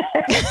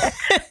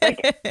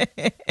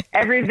 Like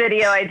every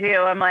video I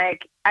do, I'm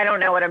like, I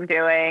don't know what I'm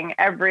doing.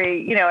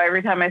 Every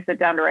time I sit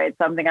down to write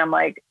something, I'm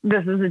like,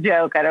 this is a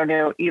joke. I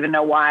don't even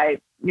know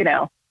why,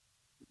 how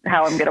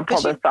I'm going to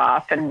pull this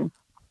off.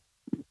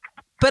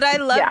 But I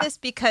love this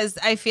because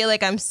I feel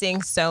like I'm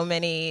seeing so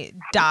many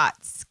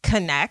dots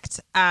connect.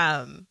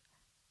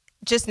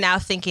 Just now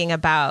thinking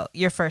about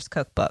your first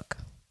cookbook,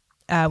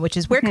 which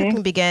is Where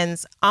Cooking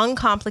Begins,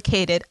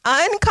 uncomplicated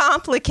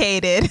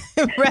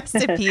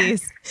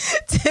recipes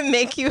to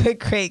make you a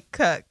great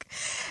cook.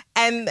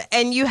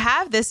 And you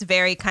have this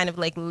very kind of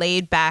like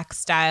laid back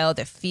style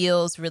that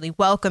feels really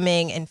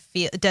welcoming and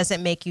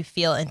doesn't make you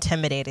feel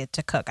intimidated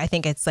to cook. I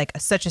think it's like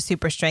such a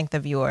super strength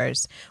of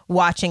yours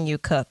watching you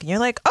cook. And you're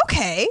like,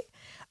 okay,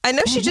 I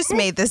know she just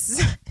made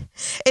this.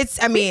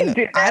 I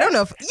don't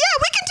know. We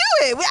can do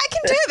it. I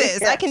can do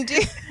this. I can do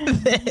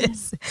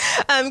this.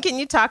 Can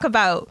you talk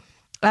about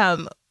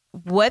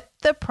what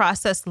the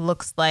process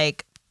looks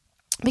like?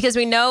 Because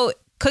we know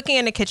cooking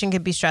in a kitchen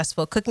can be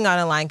stressful. Cooking on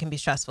a line can be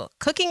stressful.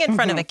 Cooking in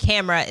front of a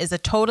camera is a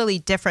totally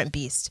different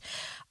beast.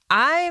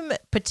 I'm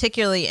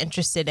particularly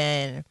interested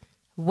in,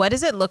 what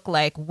does it look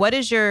like? What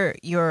does your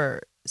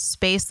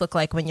space look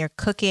like when you're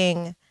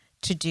cooking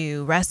to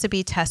do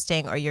recipe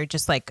testing, or you're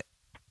just like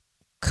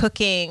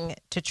cooking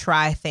to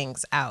try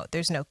things out?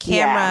 There's no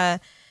camera.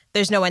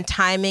 There's no one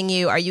timing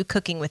you. Are you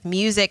cooking with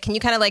music? Can you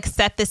kind of like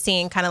set the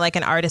scene, kind of like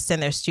an artist in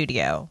their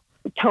studio?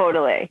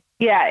 Totally.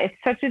 Yeah. It's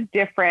such a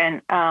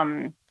different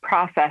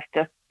process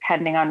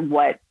depending on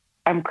what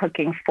I'm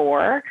cooking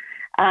for.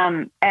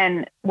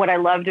 And what I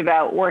loved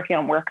about working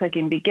on Where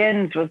Cooking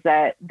Begins was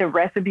that the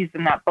recipes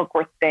in that book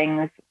were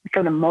things,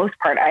 for the most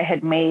part, I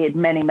had made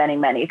many, many,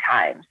 many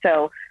times.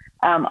 So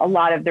a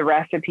lot of the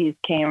recipes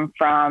came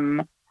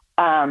from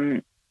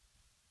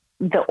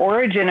the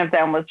origin of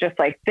them was just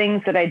like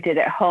things that I did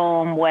at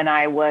home when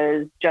I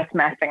was just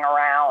messing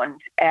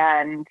around,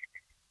 and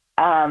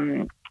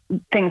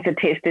things that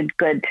tasted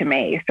good to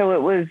me. So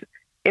it was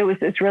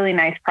this really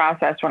nice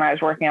process when I was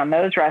working on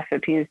those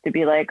recipes to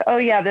be like, oh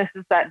yeah, this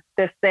is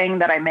this thing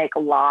that I make a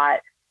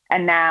lot.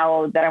 And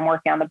now that I'm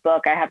working on the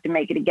book, I have to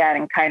make it again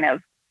and kind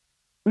of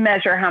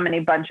measure how many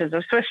bunches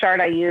of Swiss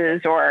chard I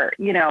use, or,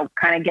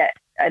 kind of get,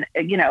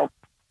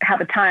 have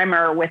a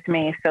timer with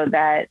me so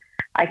that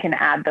I can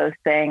add those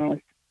things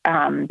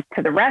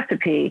to the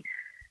recipe.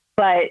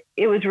 But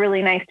it was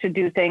really nice to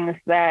do things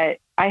that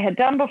I had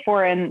done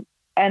before, and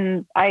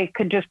I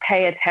could just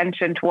pay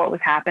attention to what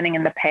was happening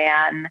in the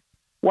pan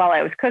while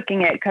I was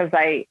cooking it, because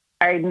I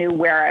knew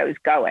where I was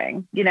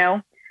going,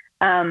 The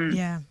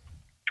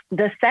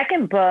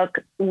second book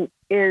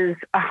is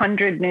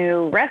 100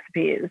 new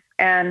recipes,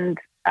 and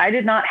I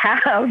did not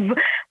have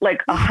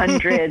like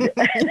 100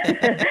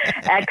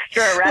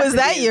 extra recipes. Was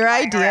that your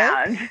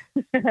idea?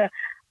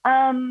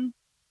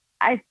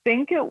 I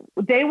think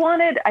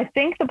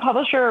the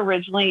publisher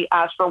originally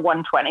asked for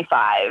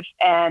 125,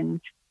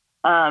 and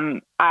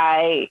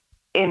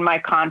in my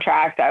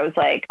contract, I was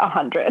like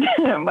 100.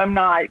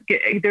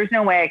 There's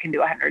no way I can do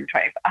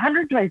 125.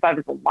 125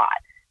 is a lot.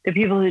 The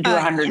people who do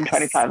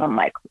 125, I'm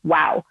like,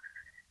 wow.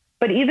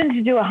 But even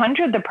to do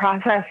 100, the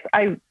process,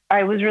 I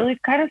was really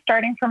kind of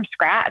starting from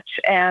scratch.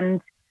 And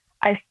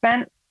I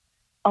spent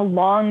a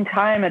long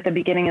time at the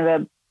beginning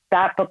of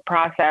that book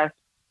process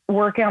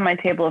working on my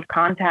table of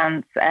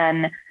contents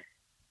and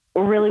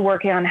really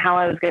working on how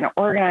I was going to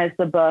organize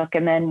the book,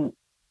 and then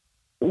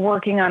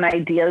working on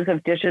ideas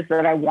of dishes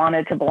that I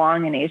wanted to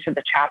belong in each of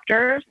the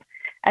chapters.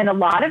 And a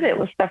lot of it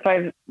was stuff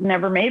I've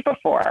never made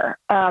before.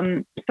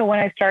 So when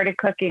I started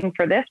cooking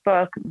for this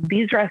book,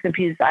 these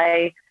recipes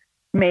I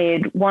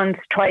made once,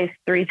 twice,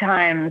 3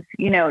 times,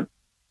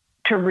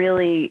 to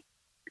really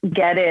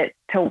get it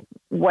to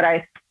what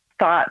I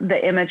thought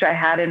the image I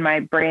had in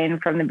my brain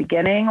from the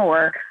beginning.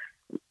 Or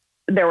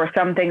there were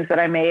some things that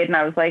I made and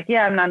I was like,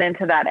 yeah, I'm not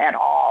into that at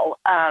all.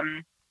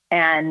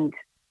 And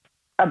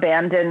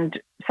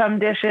abandoned some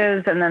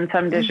dishes, and then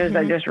some dishes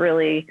I just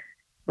really,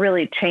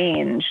 really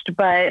changed.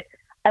 But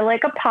I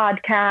like a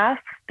podcast.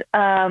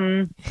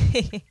 Podcast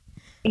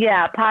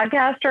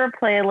or a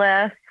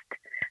playlist.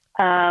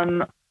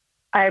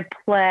 I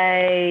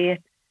play,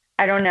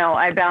 I don't know,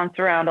 I bounce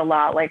around a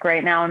lot. Like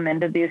right now I'm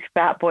into these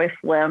Fatboy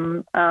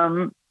Slim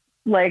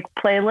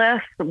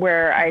playlists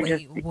where I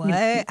what?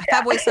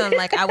 Fatboy Slim,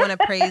 like I Want to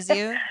Praise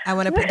You.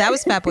 That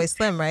was Fatboy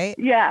Slim, right?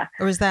 Yeah.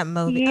 Or was that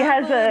Moby? He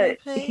has a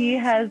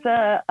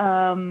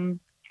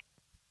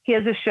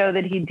show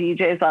that he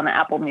DJs on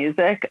Apple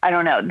Music. I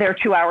don't know. They're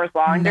 2 hours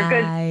long.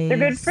 Nice. They're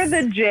good for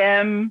the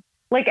gym.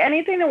 Like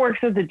anything that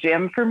works at the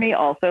gym for me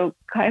also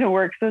kind of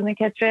works in the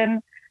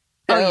kitchen.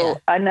 So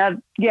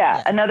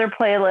another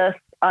playlist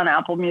on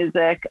Apple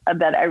Music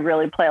that I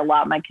really play a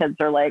lot. My kids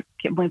are like,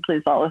 can we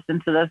please all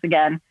listen to this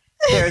again?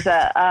 There's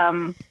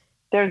a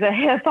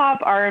hip hop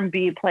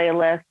R&B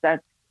playlist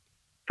that's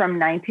from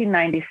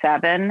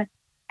 1997,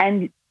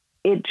 and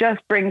it just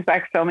brings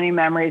back so many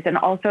memories. And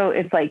also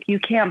it's like, you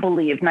can't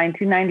believe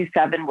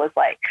 1997 was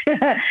like,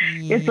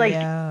 it's like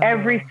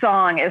every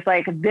song is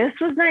like, this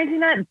was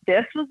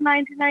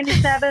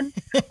 1997.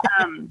 So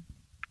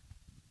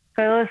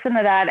I listen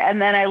to that.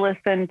 And then I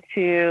listen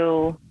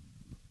to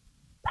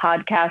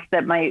podcasts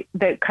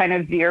that kind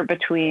of veer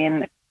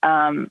between,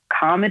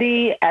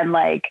 comedy and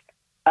like,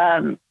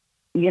 like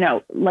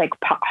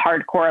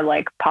hardcore,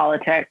 like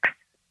politics,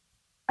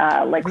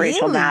 like Really?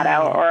 Rachel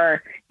Maddow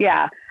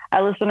I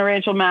listen to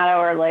Rachel Maddow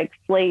or like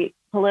Slate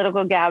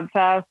Political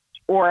Gabfest,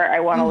 or I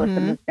want to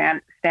listen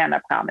to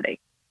stand-up comedy.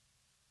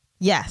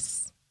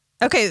 Yes.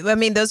 Okay. I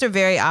mean, those are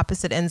very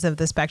opposite ends of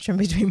the spectrum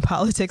between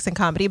politics and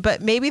comedy,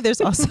 but maybe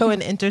there's also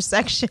an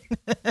intersection.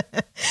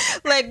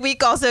 Like we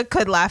also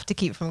could laugh to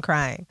keep from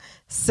crying.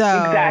 So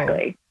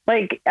exactly.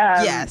 Like,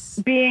 yes,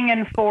 being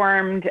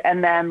informed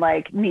and then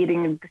like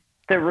needing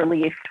the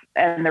relief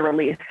and the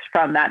release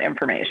from that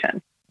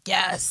information.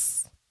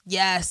 Yes.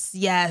 Yes.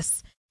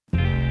 Yes.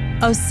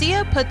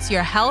 Osea puts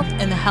your health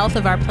and the health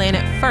of our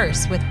planet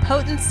first with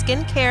potent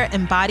skincare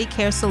and body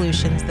care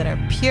solutions that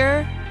are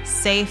pure,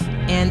 safe,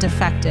 and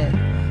effective.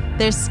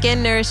 Their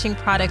skin-nourishing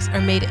products are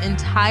made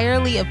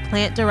entirely of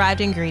plant-derived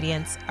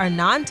ingredients, are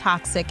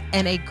non-toxic,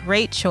 and a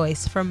great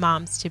choice for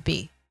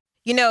moms-to-be.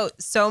 You know,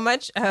 so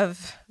much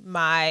of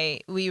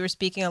we were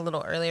speaking a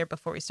little earlier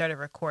before we started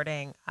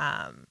recording,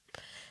 and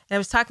I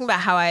was talking about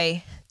how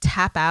I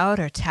tap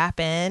out or tap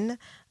in.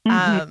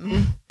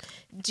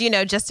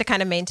 Just to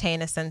kind of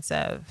maintain a sense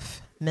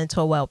of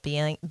mental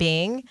well-being.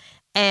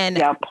 And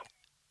Yep.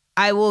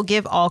 I will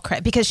give all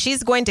credit because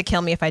she's going to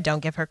kill me if I don't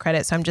give her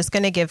credit. So I'm just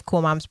going to give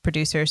Cool Mom's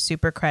producer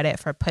super credit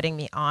for putting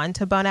me on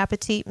to Bon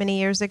Appetit many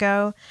years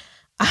ago.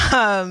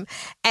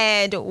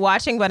 And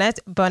watching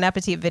Bon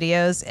Appetit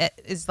videos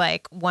is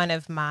like one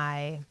of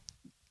my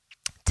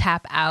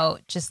tap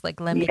out, just like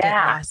let me get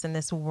lost in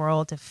this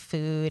world of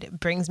food. It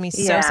brings me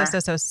so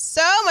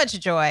much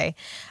joy.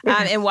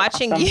 And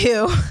watching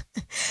you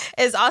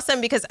is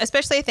awesome because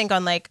especially I think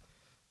on like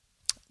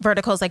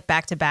verticals like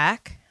back to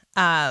back,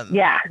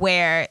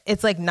 where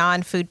it's like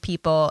non-food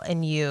people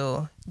and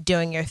you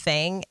doing your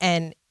thing.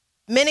 And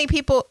many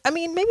people, I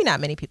mean, maybe not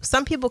many people,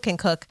 some people can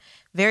cook.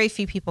 Very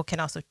few people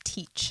can also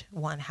teach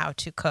one how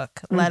to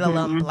cook, let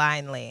alone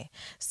blindly.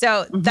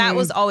 So that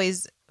was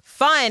always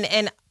fun.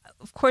 And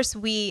of course,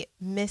 we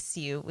miss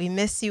you. We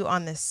miss you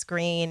on the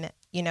screen.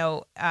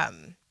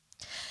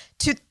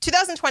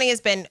 2020 has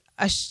been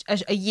a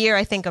year,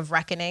 I think, of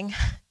reckoning,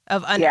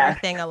 of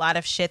unearthing a lot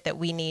of shit that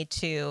we need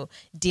to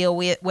deal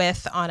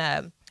with on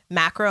a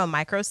macro and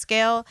micro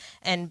scale.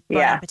 And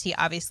Bon Appetit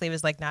obviously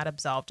was like not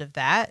absolved of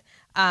that,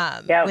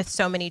 with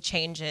so many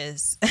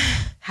changes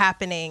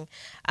happening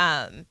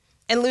and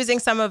losing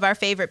some of our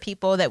favorite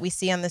people that we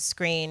see on the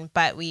screen.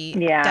 But we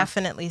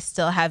definitely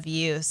still have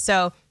you.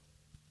 So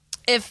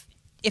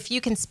if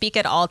you can speak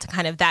at all to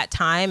kind of that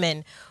time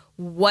and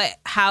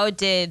how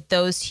did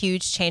those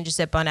huge changes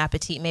at Bon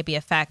Appetit maybe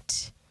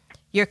affect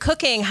your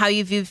cooking, how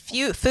you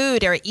view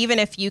food, or even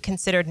if you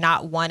considered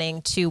not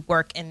wanting to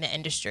work in the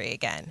industry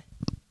again?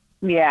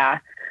 Yeah.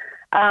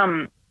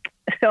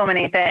 So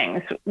many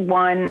things.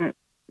 One,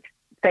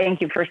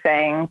 thank you for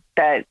saying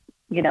that,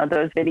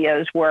 those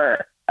videos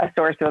were a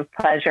source of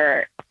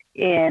pleasure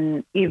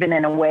even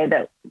in a way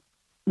that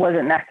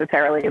wasn't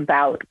necessarily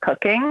about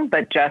cooking,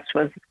 but just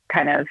was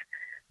kind of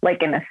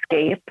like an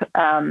escape.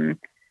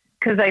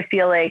 'Cause I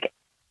feel like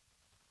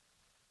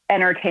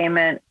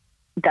entertainment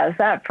does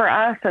that for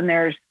us. And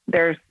there's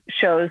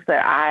shows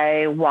that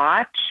I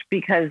watch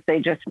because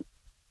they just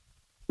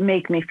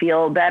make me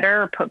feel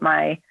better,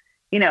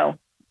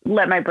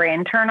 let my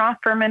brain turn off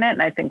for a minute.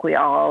 And I think we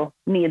all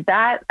need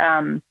that.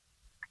 And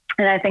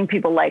I think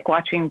people like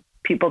watching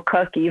people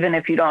cook, even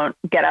if you don't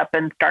get up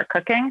and start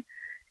cooking.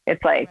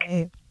 It's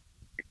like,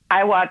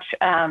 I watch,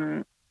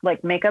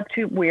 like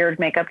weird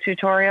makeup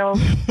tutorials,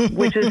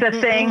 which is a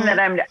thing that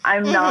I'm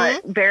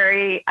not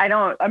very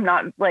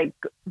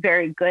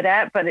good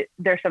at, but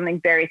there's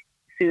something very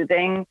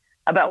soothing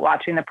about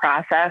watching the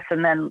process.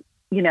 And then,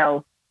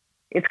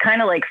 it's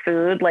kind of like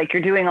food, like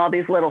you're doing all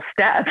these little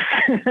steps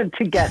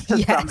to get to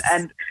some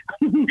end.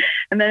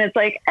 And then it's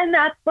like, and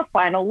that's the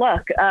final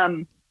look.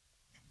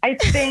 I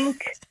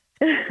think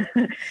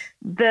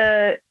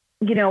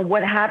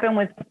what happened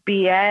with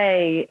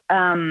BA,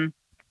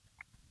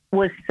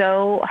 was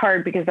so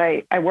hard because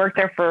I worked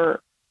there for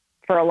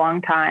a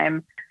long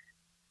time.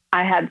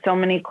 I had so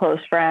many close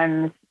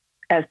friends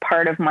as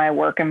part of my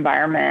work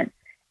environment.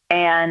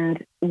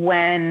 And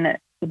when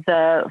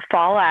the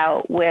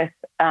fallout with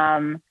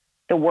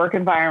the work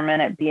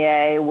environment at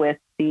BA, with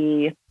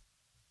the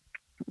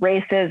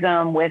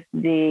racism, with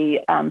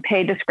the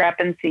pay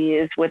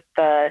discrepancies, with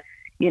the,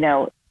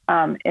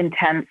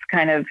 intense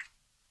kind of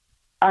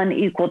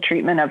unequal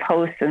treatment of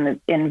hosts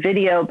in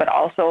video, but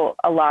also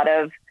a lot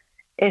of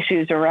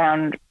issues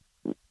around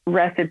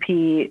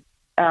recipe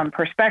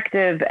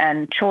perspective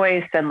and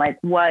choice and like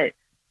what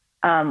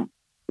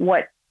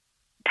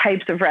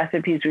types of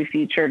recipes we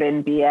featured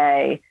in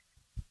BA.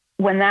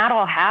 When that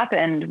all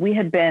happened, we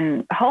had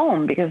been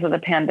home because of the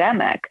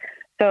pandemic.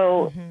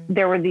 So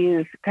there were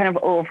these kind of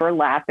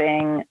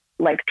overlapping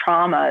like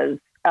traumas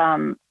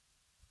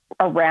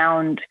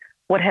around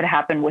what had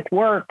happened with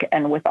work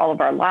and with all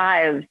of our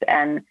lives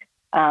and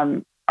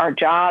our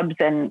jobs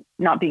and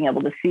not being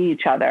able to see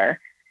each other.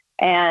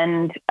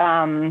 And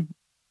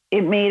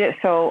it made it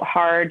so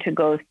hard to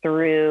go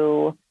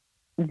through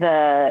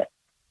the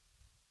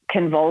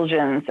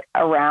convulsions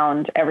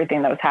around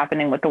everything that was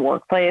happening with the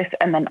workplace,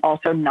 and then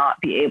also not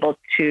be able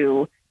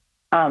to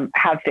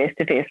have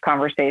face-to-face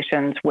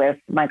conversations with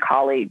my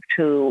colleagues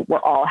who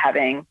were all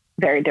having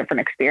very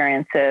different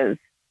experiences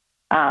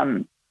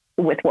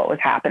with what was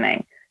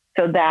happening.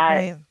 So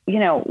that,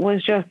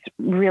 was just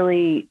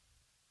really,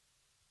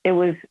 it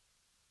was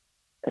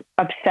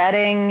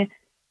upsetting.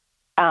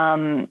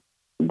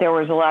 There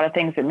was a lot of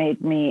things that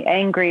made me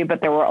angry, but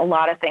there were a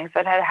lot of things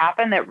that had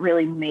happened that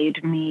really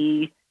made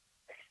me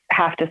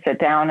have to sit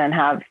down and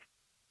have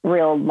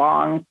real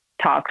long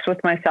talks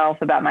with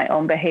myself about my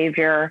own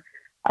behavior,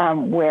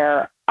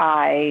 where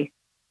I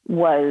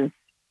was,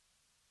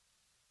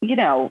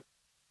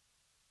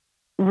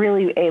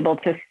 really able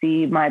to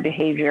see my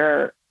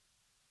behavior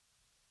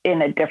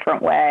in a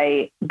different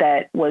way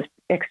that was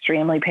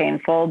extremely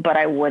painful, but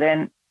I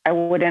wouldn't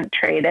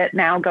trade it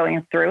now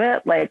going through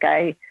it. Like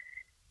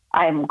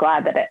I'm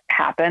glad that it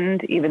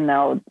happened, even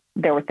though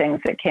there were things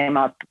that came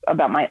up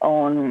about my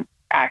own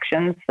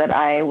actions that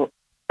I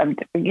am,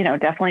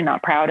 definitely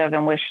not proud of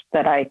and wish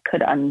that I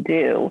could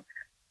undo.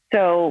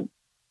 So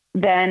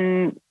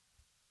then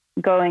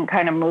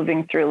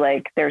moving through,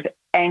 like, there's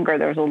anger,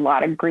 there's a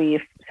lot of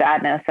grief,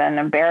 sadness, and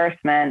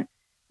embarrassment.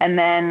 And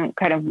then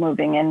kind of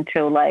moving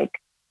into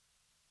like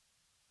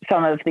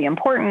some of the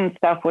important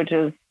stuff, which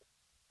is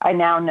I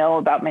now know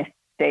about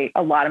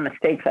a lot of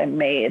mistakes I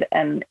made,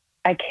 and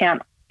you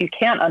can't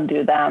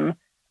undo them.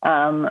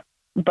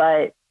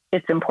 But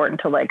it's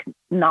important to like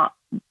not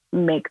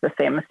make the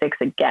same mistakes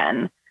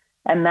again.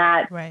 And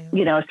that,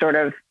 sort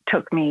of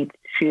took me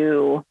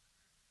to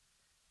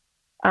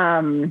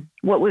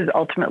what was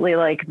ultimately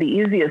like the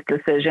easiest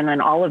decision.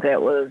 And all of it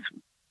was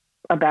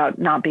about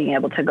not being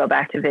able to go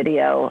back to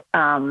video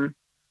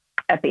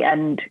at the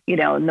end,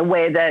 in the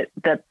way that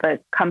the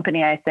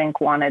company, I think,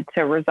 wanted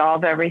to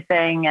resolve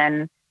everything.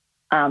 And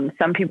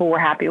some people were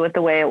happy with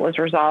the way it was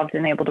resolved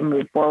and able to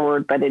move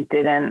forward, but it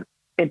didn't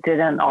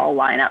all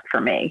line up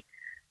for me.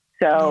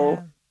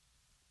 So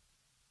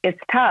it's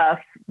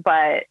tough,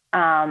 but,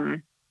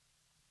 and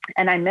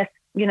I miss,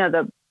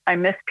 I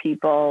miss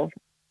people,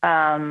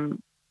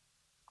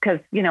 cause,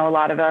 a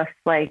lot of us,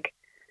 like,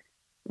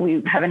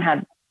 we haven't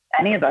had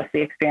any of us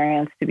the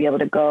experience to be able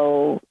to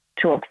go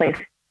to a place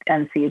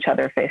and see each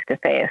other face to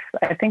face.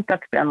 I think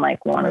that's been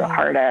like one of the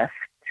hardest,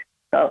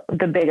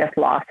 the biggest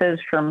losses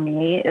for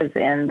me is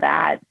in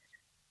that,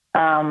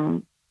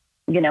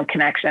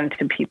 connection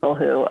to people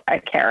who I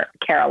care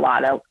a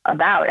lot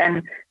about.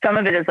 And some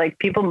of it is like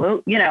people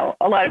move,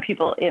 a lot of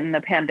people in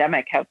the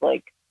pandemic have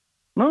like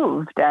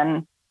moved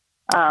and,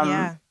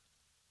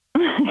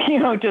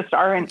 just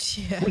aren't,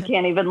 we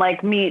can't even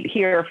like meet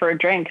here for a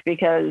drink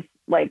because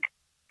like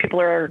people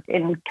are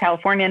in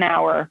California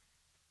now or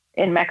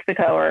in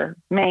Mexico or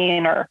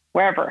Maine or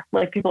wherever.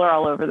 Like people are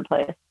all over the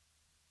place.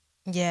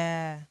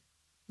 Yeah.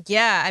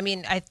 Yeah. I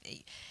mean,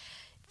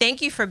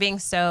 thank you for being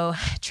so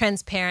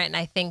transparent. And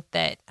I think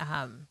that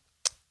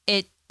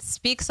it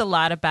speaks a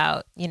lot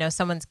about,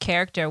 someone's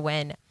character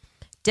when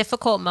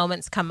difficult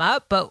moments come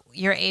up, but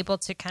you're able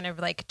to kind of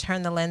like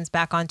turn the lens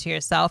back onto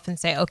yourself and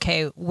say,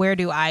 okay, where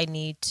do I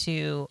need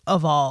to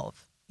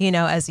evolve?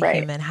 As a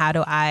human, how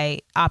do I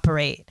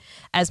operate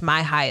as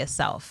my highest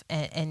self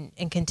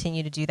and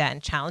continue to do that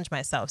and challenge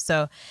myself?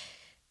 So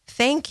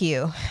thank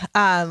you.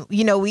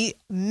 We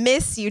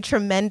miss you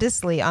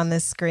tremendously on the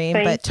screen,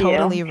 but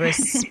totally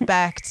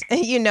respect,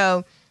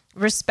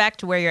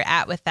 respect where you're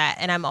at with that.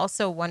 And I'm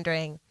also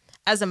wondering,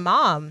 as a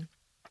mom,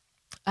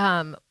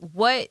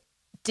 what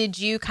did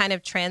you kind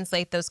of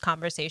translate those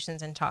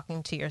conversations and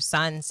talking to your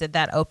sons? Did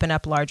that open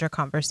up larger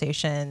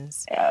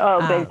conversations?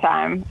 Oh, big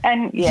time.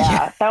 And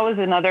that was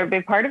another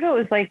big part of it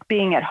was like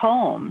being at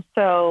home.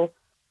 So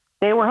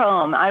they were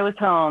home. I was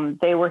home.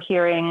 They were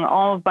hearing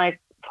all of my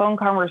phone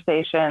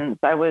conversations.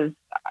 I was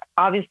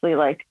obviously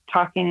like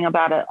talking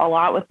about it a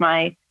lot with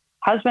my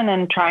husband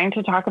and trying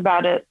to talk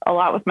about it a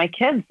lot with my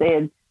kids. They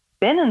had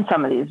been in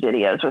some of these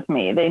videos with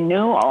me. They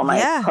knew all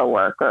my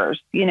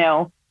coworkers,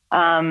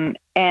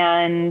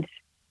 and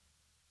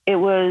it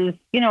was,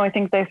 I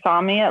think they saw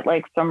me at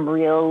like some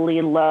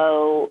really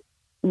lows,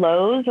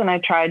 and I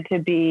tried to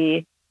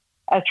be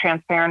as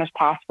transparent as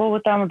possible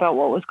with them about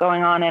what was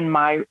going on and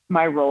my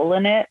role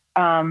in it.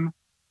 And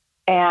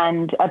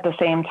at the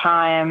same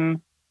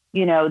time,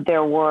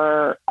 there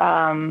were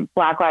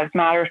Black Lives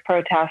Matter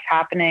protests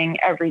happening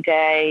every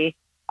day.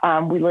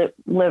 We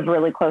live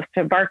really close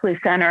to Barclays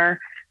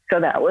Center. So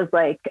that was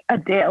like a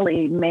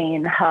daily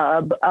main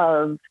hub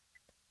of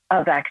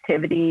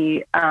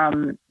activity.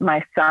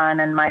 My son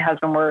and my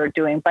husband were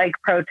doing bike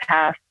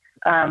protests.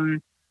 So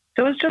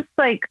it was just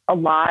like a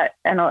lot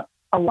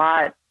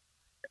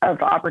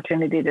of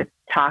opportunity to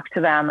talk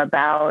to them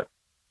about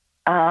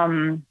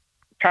trying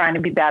to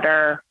be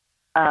better,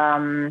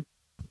 having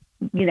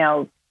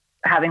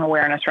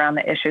awareness around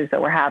the issues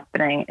that were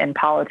happening in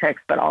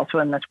politics, but also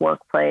in this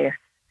workplace.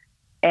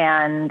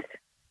 And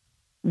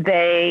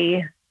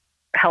they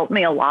helped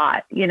me a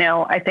lot.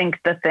 I think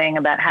the thing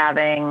about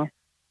having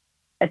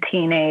a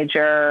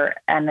teenager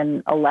and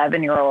an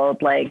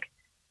 11-year-old, like,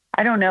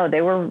 I don't know,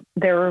 they were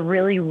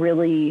really,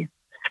 really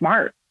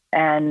smart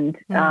and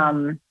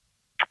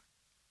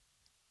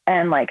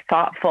like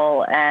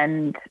thoughtful,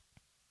 and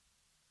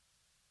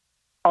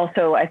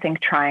also I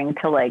think trying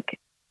to like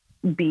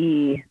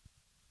be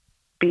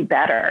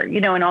better,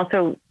 and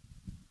also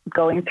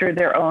going through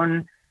their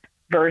own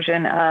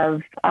version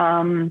of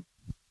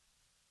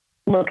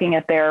looking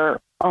at their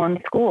own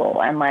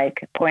school and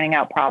like pointing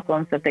out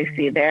problems that they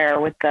see there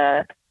with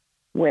the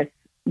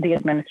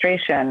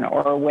administration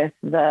or with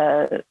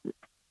the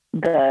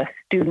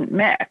student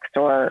mix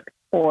or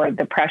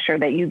the pressure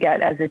that you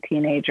get as a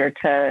teenager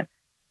to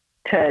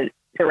the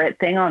right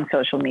thing on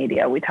social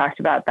media. We talked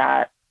about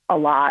that a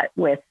lot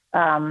with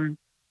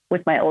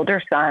my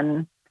older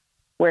son,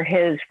 where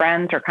his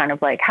friends are kind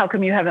of like, how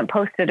come you haven't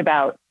posted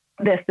about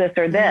this,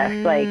 or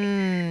this? Like,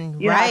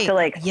 you have to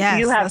like, yes,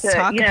 you have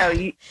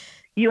to,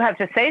 you have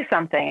to say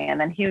something. And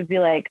then he would be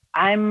like,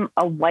 I'm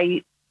a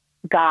white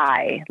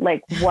guy.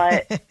 Like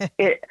what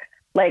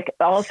like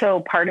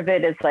also part of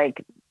it is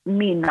like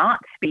me not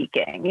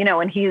speaking,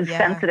 and he's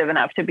sensitive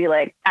enough to be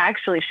like,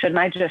 actually, shouldn't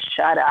I just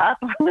shut up?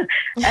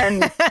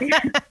 and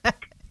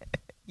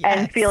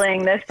and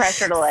feeling this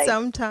pressure to like,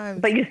 sometimes,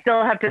 but you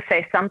still have to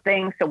say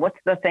something. So what's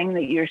the thing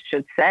that you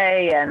should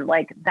say? And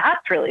like,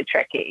 that's really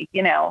tricky,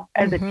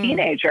 as a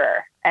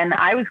teenager. And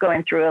I was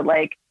going through it,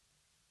 like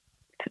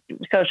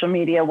social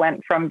media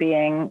went from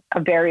being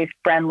a very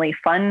friendly,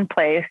 fun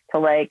place to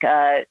like,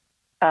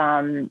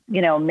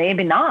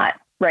 maybe not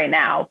right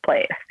now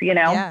place,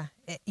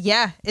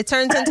 Yeah, it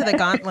turns into the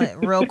gauntlet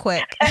real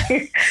quick.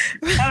 I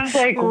was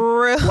like,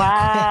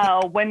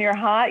 wow, when you're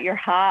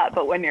hot,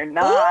 but when you're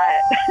not.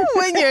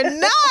 When you're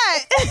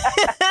not.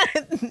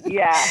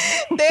 Yeah.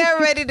 They're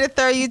ready to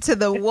throw you to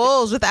the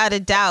wolves without a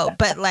doubt.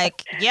 But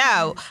like,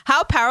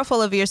 how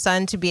powerful of your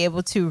son to be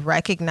able to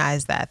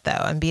recognize that though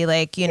and be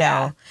like,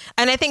 and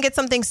I think it's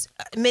something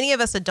many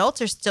of us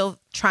adults are still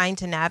trying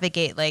to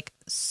navigate, like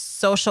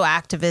social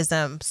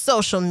activism,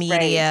 social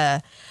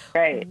media.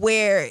 Right.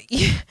 Where,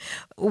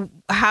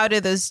 how do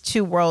those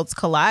two worlds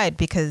collide?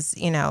 Because,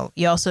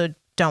 you also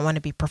don't want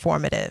to be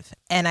performative.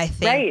 And I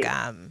think,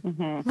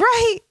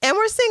 right. And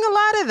we're seeing a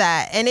lot of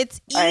that. And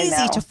it's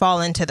easy to fall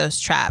into those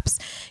traps.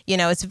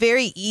 It's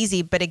very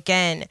easy. But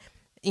again,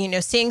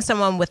 seeing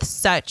someone with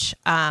such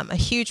a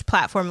huge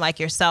platform like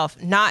yourself,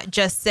 not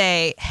just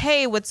say,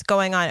 hey, what's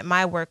going on at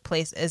my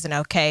workplace isn't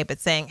okay, but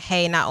saying,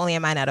 hey, not only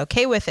am I not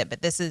okay with it,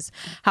 but this is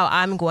how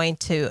I'm going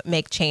to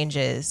make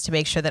changes to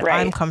make sure that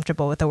I'm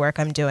comfortable with the work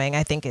I'm doing,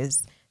 I think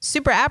is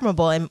super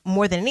admirable. And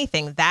more than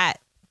anything, that's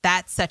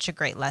such a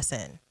great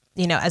lesson,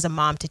 as a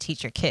mom to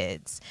teach your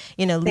kids,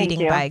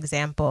 leading by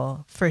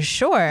example, for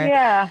sure.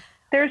 Yeah.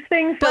 There's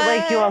things that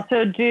like you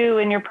also do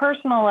in your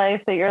personal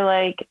life that you're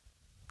like,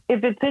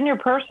 if it's in your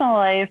personal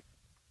life,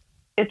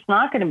 it's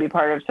not going to be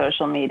part of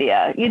social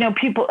media.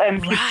 People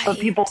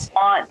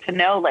want to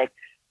know, like,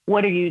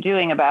 what are you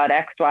doing about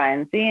X, Y,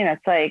 and Z? And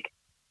it's like,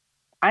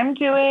 I'm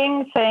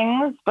doing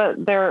things,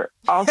 but there's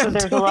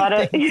a lot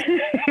of,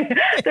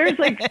 there's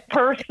like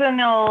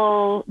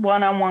personal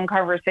one-on-one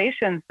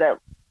conversations that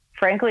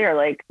frankly are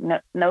like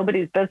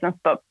nobody's business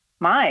but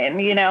mine,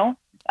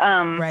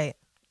 right.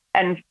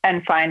 And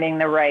finding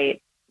the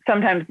right,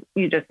 sometimes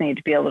you just need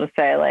to be able to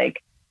say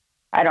like,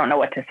 I don't know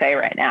what to say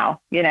right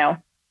now,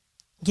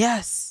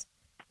 Yes.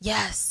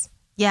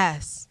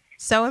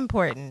 So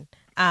important.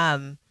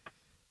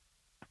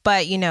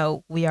 But,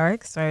 we are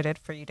excited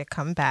for you to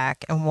come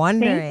back and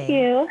Thank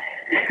you.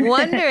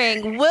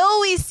 wondering,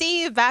 will we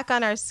see you back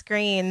on our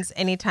screens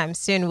anytime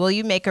soon? Will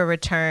you make a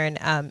return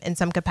in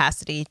some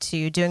capacity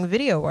to doing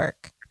video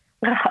work?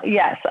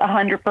 Yes,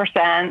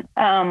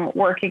 100%.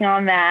 Working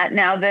on that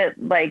now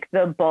that like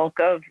the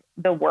bulk of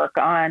the work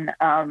on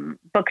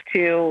book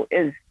 2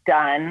 is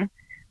done.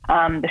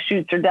 The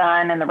shoots are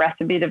done and the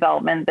recipe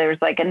development. There's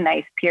like a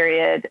nice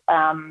period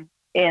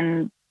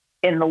in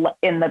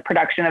the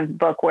production of the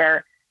book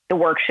where the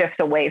work shifts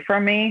away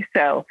from me.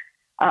 So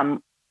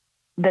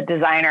the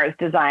designer is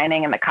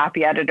designing and the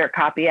copy editor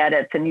copy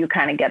edits, and you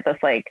kind of get this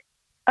like,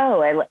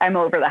 oh, I'm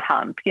over the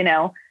hump,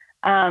 So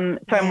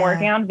I'm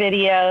working on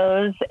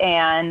videos,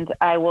 and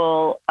I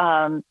will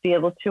be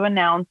able to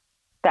announce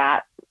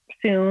that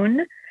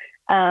soon.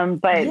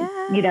 But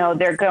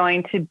they're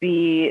going to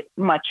be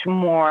much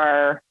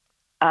more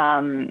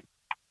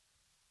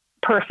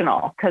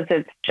personal because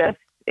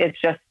it's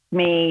just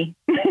me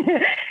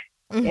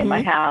in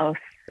my house.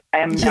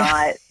 I'm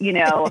not,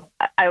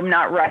 I'm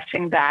not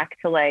rushing back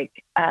to like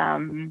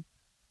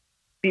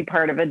be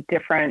part of a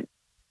different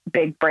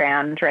big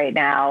brand right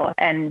now,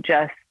 and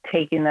just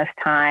taking this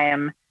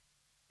time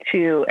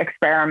to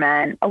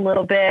experiment a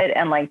little bit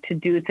and like to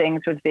do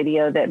things with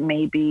video that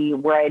maybe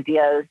were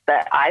ideas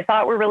that I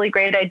thought were really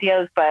great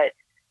ideas, but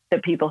the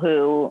people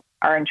who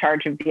are in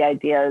charge of the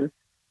ideas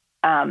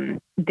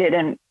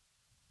didn't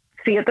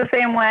see it the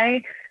same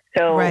way.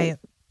 So, right.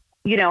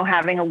 you know,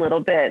 having a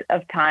little bit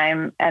of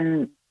time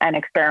and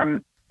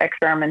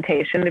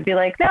experimentation to be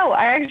like, no,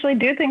 I actually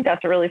do think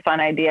that's a really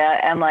fun idea.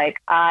 And like,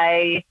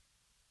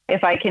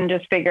 if I can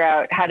just figure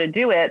out how to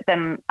do it,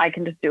 then I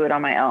can just do it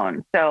on my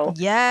own. So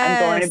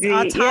yes, I'm going to be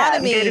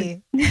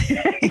autonomy.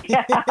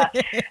 Yeah.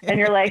 And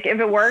you're like, if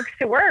it works,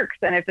 it works.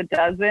 And if it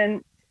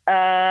doesn't,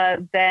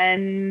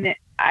 then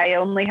I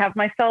only have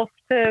myself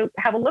to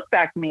have a look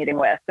back meeting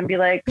with and be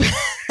like,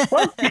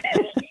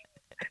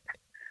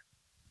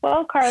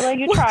 well, Carla,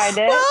 you tried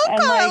it. Well, and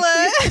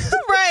Carla, like,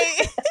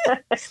 right.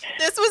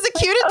 This was a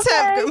cute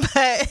attempt,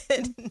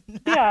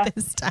 but not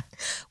this time.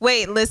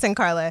 Wait, listen,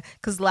 Carla,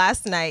 because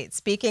last night,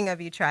 speaking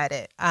of you tried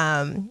it,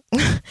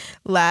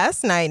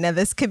 last night, now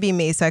this could be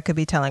me, so I could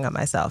be telling on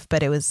myself,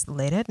 but it was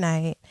late at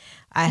night.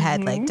 I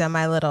had like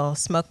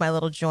smoked my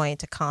little joint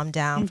to calm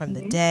down from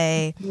the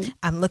day.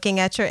 I'm looking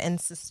at your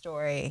Insta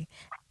story,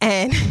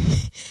 and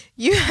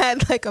you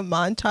had like a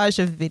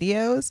montage of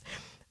videos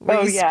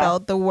where you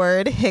spelled the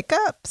word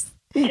hiccups.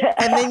 Yeah.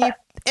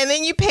 And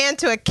then you pan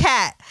to a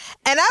cat.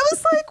 And I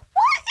was like,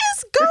 what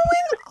is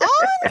going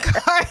on,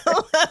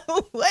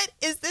 Carla? What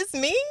is this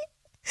me?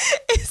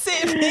 Is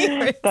it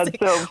me? That's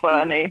so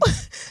funny.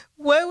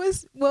 What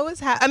was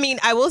I mean,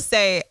 I will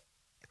say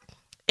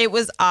it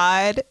was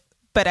odd,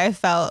 but I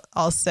felt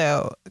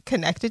also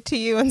connected to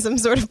you in some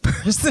sort of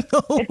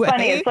personal way. It's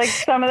funny. It's like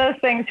some of those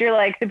things you're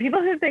like, the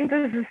people who think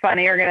this is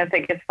funny are going to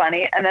think it's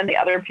funny. And then the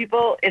other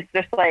people, it's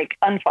just like,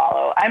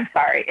 unfollow. I'm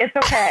sorry. It's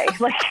okay.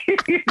 Like,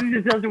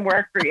 it doesn't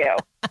work for you.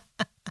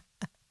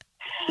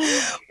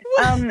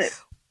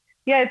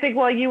 Yeah, I think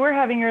while you were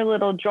having your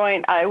little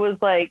joint, I was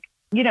like,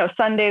 you know,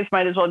 Sundays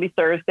might as well be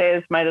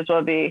Thursdays, might as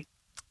well be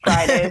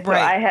Fridays.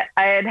 Right. So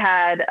I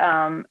had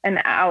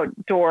an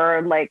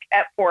outdoor like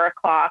at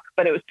 4:00,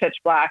 but it was pitch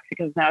black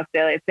because now it's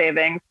daylight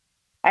savings.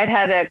 I'd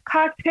had a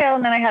cocktail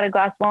and then I had a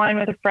glass of wine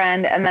with a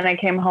friend, and then I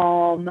came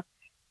home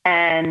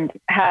and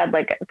had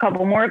like a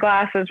couple more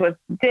glasses with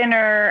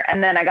dinner,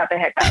 and then I got the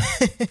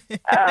hiccups.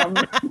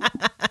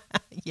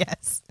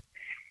 Yes.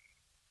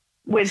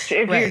 Which,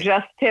 if you're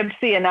just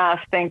tipsy enough,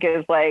 think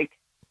is like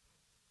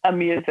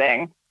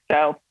amusing.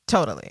 So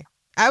totally.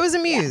 I was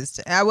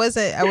amused. Yeah. I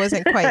wasn't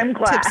quite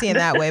tipsy in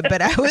that way,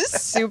 but I was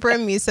super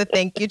amused. So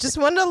thank you. Just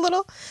wanted a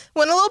little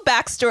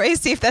backstory.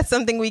 See if that's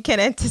something we can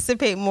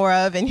anticipate more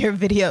of in your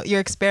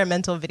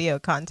experimental video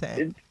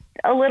content.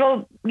 A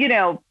little, you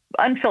know,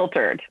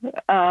 unfiltered.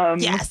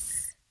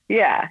 Yes.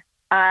 Yeah.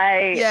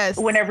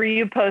 Whenever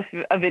you post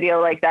a video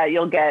like that,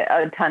 you'll get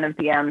a ton of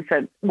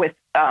DMs with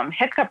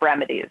hiccup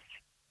remedies.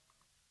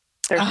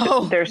 There's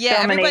so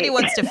everybody many.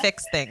 wants to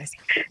fix things.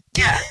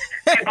 Yeah.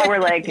 People were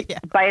like,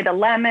 bite a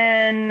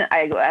lemon.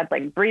 I had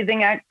like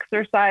breathing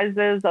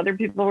exercises other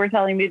people were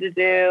telling me to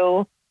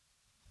do.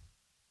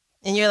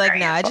 And you're like,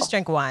 no, I just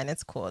drink wine.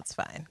 It's cool. It's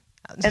fine.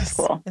 It's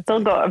cool.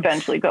 It'll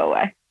eventually go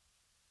away.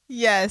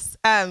 Yes.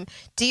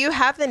 Do you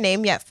have the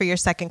name yet for your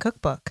second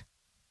cookbook?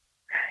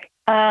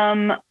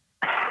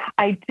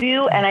 I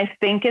do, and I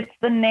think it's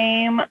the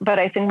name, but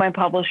I think my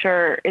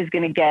publisher is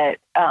going to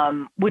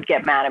would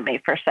get mad at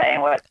me for saying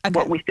what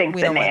we think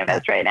the name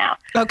is right now.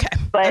 Okay.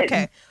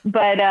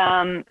 But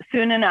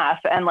soon enough,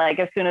 and like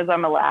as soon as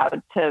I'm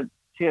allowed to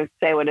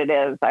say what it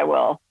is, I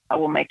will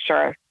make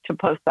sure to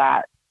post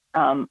that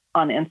on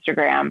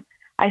Instagram.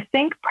 I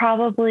think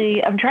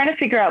probably I'm trying to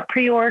figure out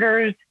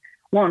pre-orders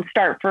won't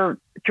start for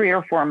 3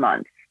 or 4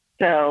 months.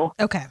 So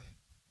okay.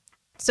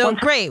 So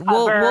great.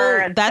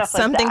 Well, that's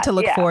something to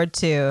look forward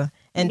to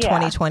in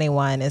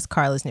 2021 is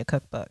Carla's new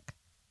cookbook.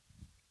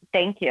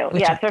 Thank you.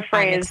 Yeah, it's a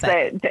phrase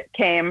that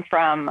came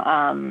from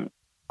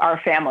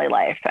our family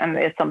life, and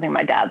it's something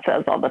my dad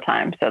says all the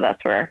time. So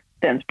that's where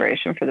the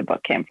inspiration for the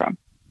book came from.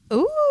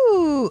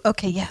 Ooh,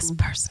 okay. Yes,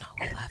 personal.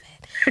 We love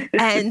it.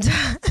 And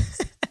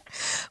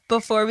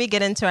before we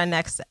get into our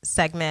next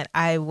segment,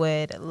 I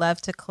would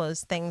love to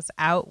close things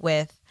out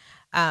with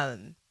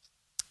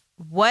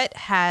what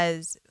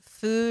has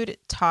food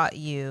taught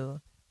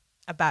you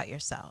about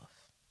yourself?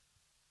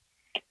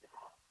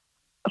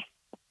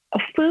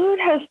 Food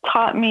has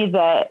taught me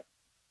that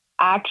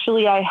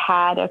actually I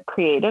had a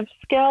creative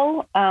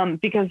skill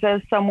because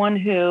as someone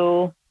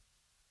who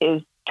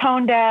is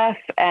tone deaf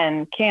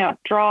and can't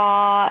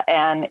draw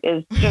and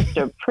is just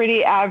a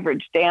pretty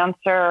average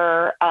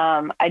dancer,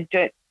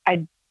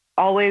 I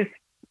always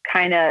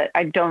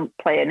I don't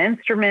play an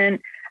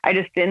instrument. I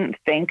just didn't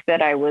think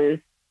that I was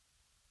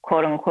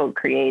quote unquote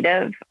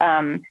creative.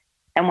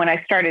 And when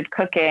I started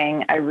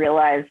cooking, I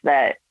realized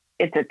that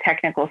it's a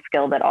technical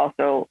skill that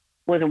also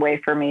was a way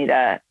for me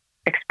to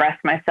express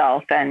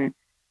myself and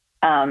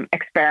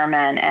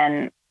experiment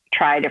and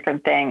try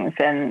different things.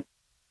 And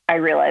I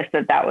realized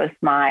that was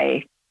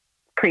my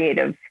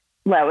creative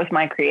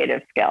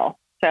skill.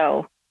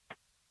 So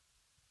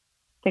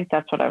think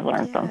that's what I've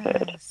learned from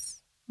food.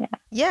 Yeah.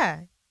 Yeah.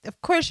 Of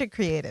course you're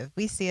creative.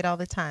 We see it all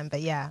the time.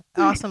 But yeah,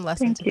 awesome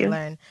lesson to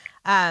learn.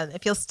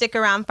 If you'll stick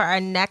around for our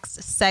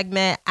next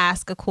segment,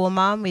 Ask a Cool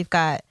Mom, we've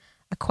got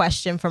a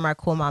question from our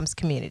Cool Moms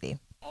community.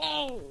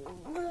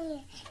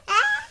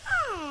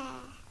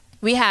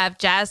 We have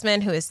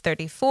Jasmine, who is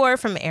 34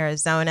 from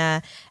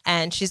Arizona,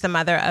 and she's the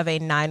mother of a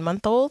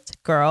 9-month-old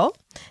girl.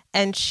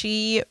 And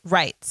she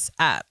writes,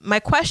 my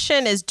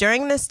question is,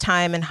 during this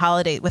time and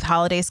with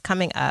holidays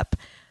coming up,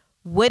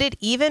 would it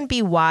even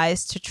be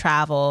wise to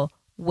travel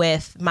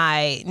with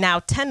my now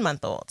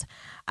 10-month-old?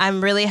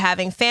 I'm really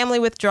having family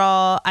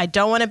withdrawal. I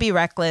don't want to be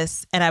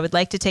reckless, and I would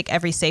like to take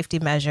every safety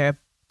measure,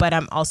 but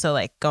I'm also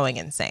like going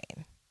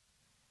insane.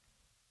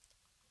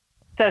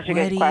 Such a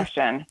good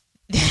question.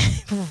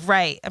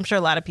 Right. I'm sure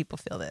a lot of people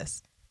feel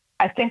this.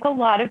 I think a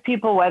lot of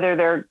people, whether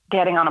they're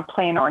getting on a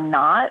plane or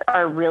not,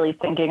 are really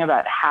thinking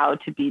about how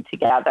to be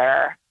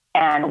together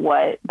and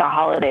what the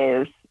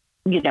holidays,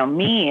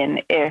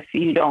 mean if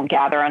you don't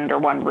gather under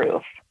one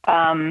roof.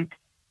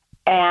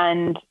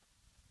 And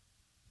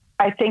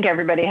I think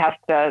everybody has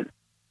to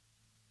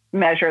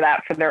measure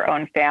that for their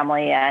own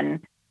family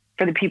and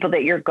for the people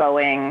that you're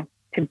going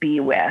to be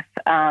with.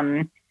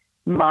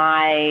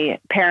 My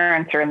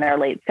parents are in their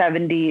late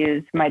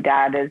 70s. My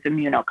dad is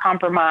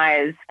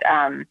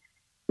immunocompromised.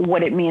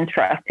 What it means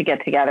for us to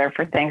get together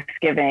for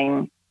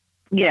Thanksgiving,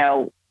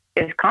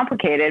 is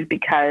complicated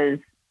because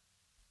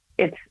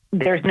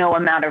there's no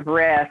amount of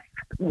risk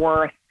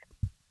worth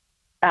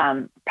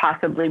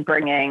possibly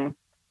bringing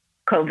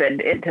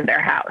COVID into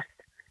their house.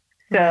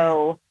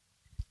 So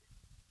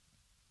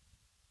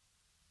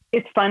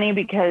it's funny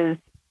because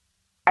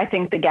I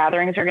think the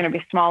gatherings are going to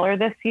be smaller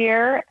this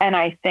year. And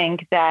I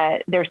think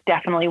that there's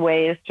definitely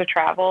ways to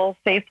travel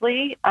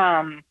safely.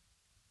 I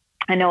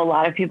know a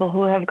lot of people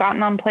who have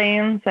gotten on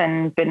planes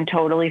and been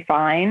totally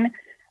fine,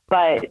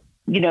 but,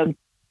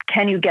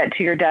 can you get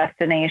to your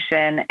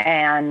destination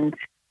and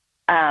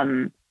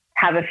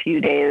have a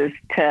few days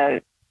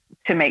to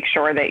make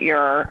sure that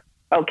you're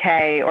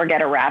okay, or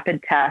get a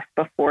rapid test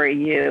before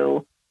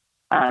you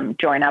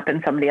join up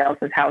in somebody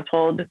else's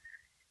household?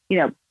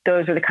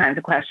 Those are the kinds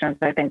of questions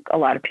I think a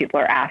lot of people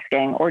are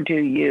asking. Or do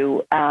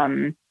you,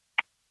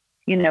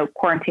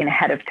 quarantine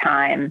ahead of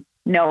time,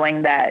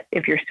 knowing that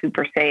if you're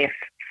super safe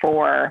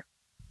for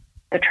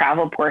the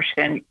travel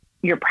portion,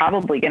 you're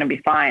probably going to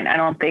be fine. I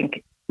don't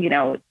think,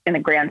 in the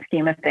grand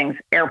scheme of things,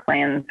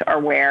 airplanes are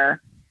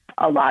where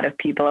a lot of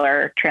people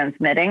are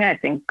transmitting. I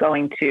think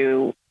going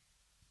to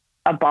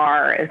a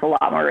bar is a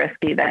lot more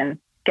risky than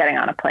getting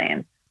on a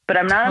plane. But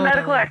I'm not a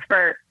medical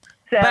expert.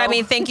 So. But I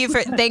mean, thank you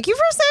for saying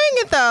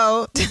it,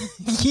 though.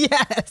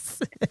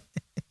 Yes.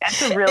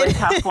 That's a really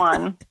tough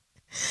one.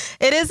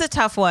 It is a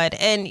tough one.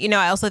 And,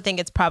 I also think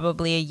it's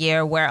probably a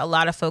year where a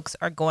lot of folks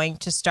are going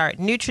to start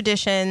new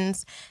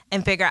traditions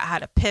and figure out how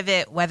to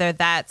pivot, whether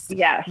that's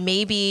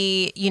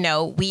maybe,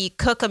 we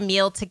cook a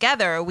meal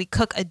together, or we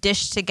cook a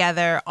dish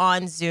together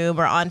on Zoom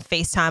or on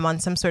FaceTime on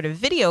some sort of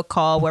video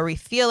call where we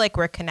feel like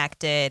we're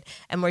connected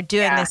and we're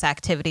doing this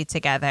activity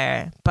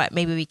together, but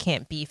maybe we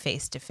can't be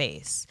face to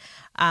face.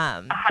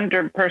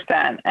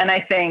 100%. And I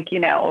think,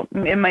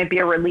 it might be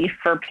a relief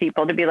for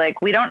people to be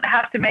like, we don't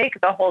have to make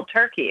the whole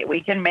turkey.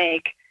 We can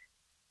make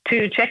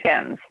 2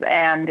 chickens,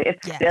 and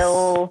it's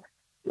still,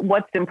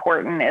 what's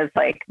important is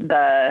like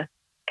the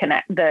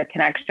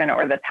connection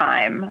or the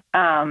time.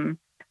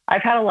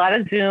 I've had a lot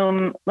of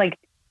Zoom,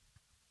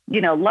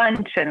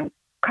 lunch and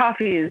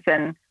coffees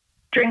and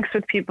drinks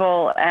with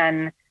people,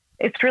 and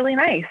it's really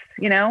nice,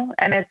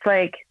 and it's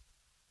like,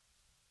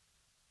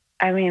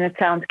 I mean, it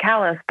sounds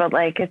callous, but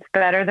it's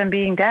better than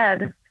being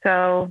dead.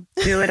 So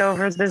do it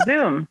over the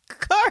Zoom.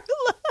 Carla.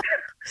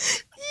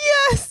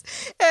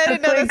 Yes. I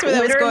didn't know that's where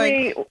that was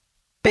going.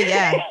 But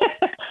yeah.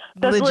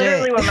 That's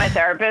literally what my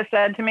therapist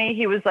said to me.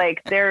 He was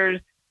like, there's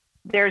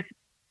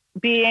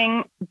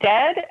being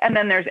dead, and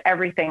then there's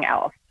everything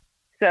else.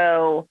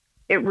 So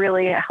it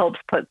really helps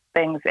put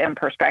things in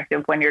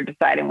perspective when you're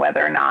deciding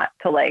whether or not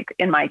to,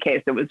 in my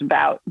case, it was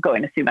about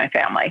going to see my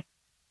family.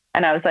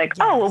 And I was like,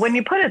 oh, well, when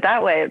you put it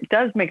that way, it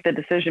does make the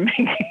decision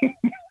making.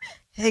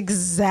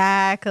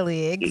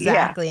 Exactly.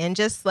 Yeah. And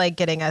just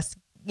getting us,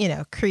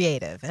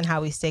 creative and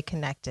how we stay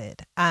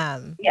connected.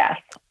 Yes.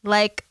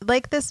 Like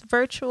this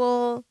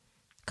virtual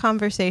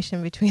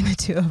conversation between the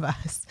two of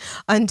us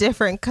on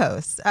different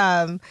coasts.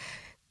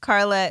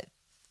 Carla,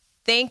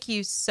 thank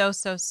you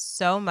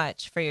so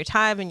much for your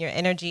time and your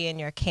energy and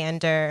your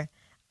candor.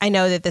 I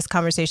know that this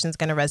conversation is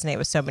going to resonate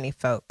with so many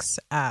folks.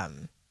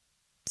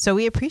 So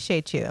we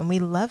appreciate you and we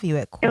love you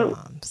at Cool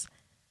Moms.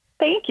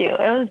 Thank you. It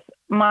was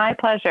my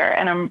pleasure.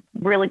 And I'm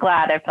really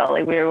glad I feel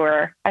like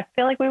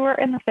we were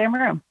in the same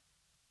room.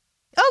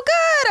 Oh,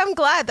 good. I'm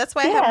glad. That's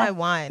why I have my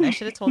wine. I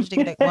should have told you to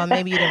get it. Well,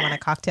 maybe you didn't want a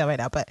cocktail right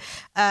now, but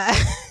I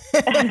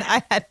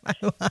had my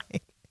wine.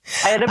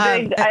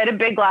 I had a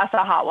big glass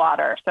of hot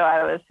water. So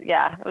it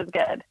was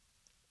good.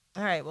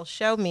 All right. Well,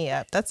 show me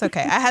up. That's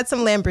okay. I had some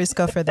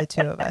Lambrusco for the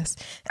two of us.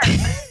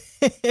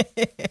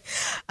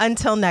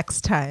 Until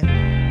next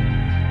time.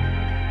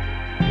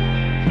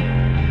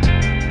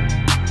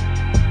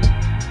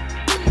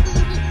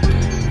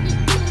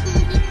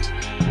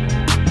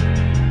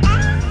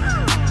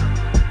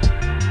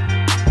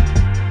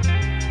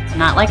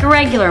 like a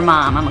regular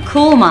mom. I'm a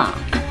cool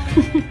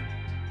mom.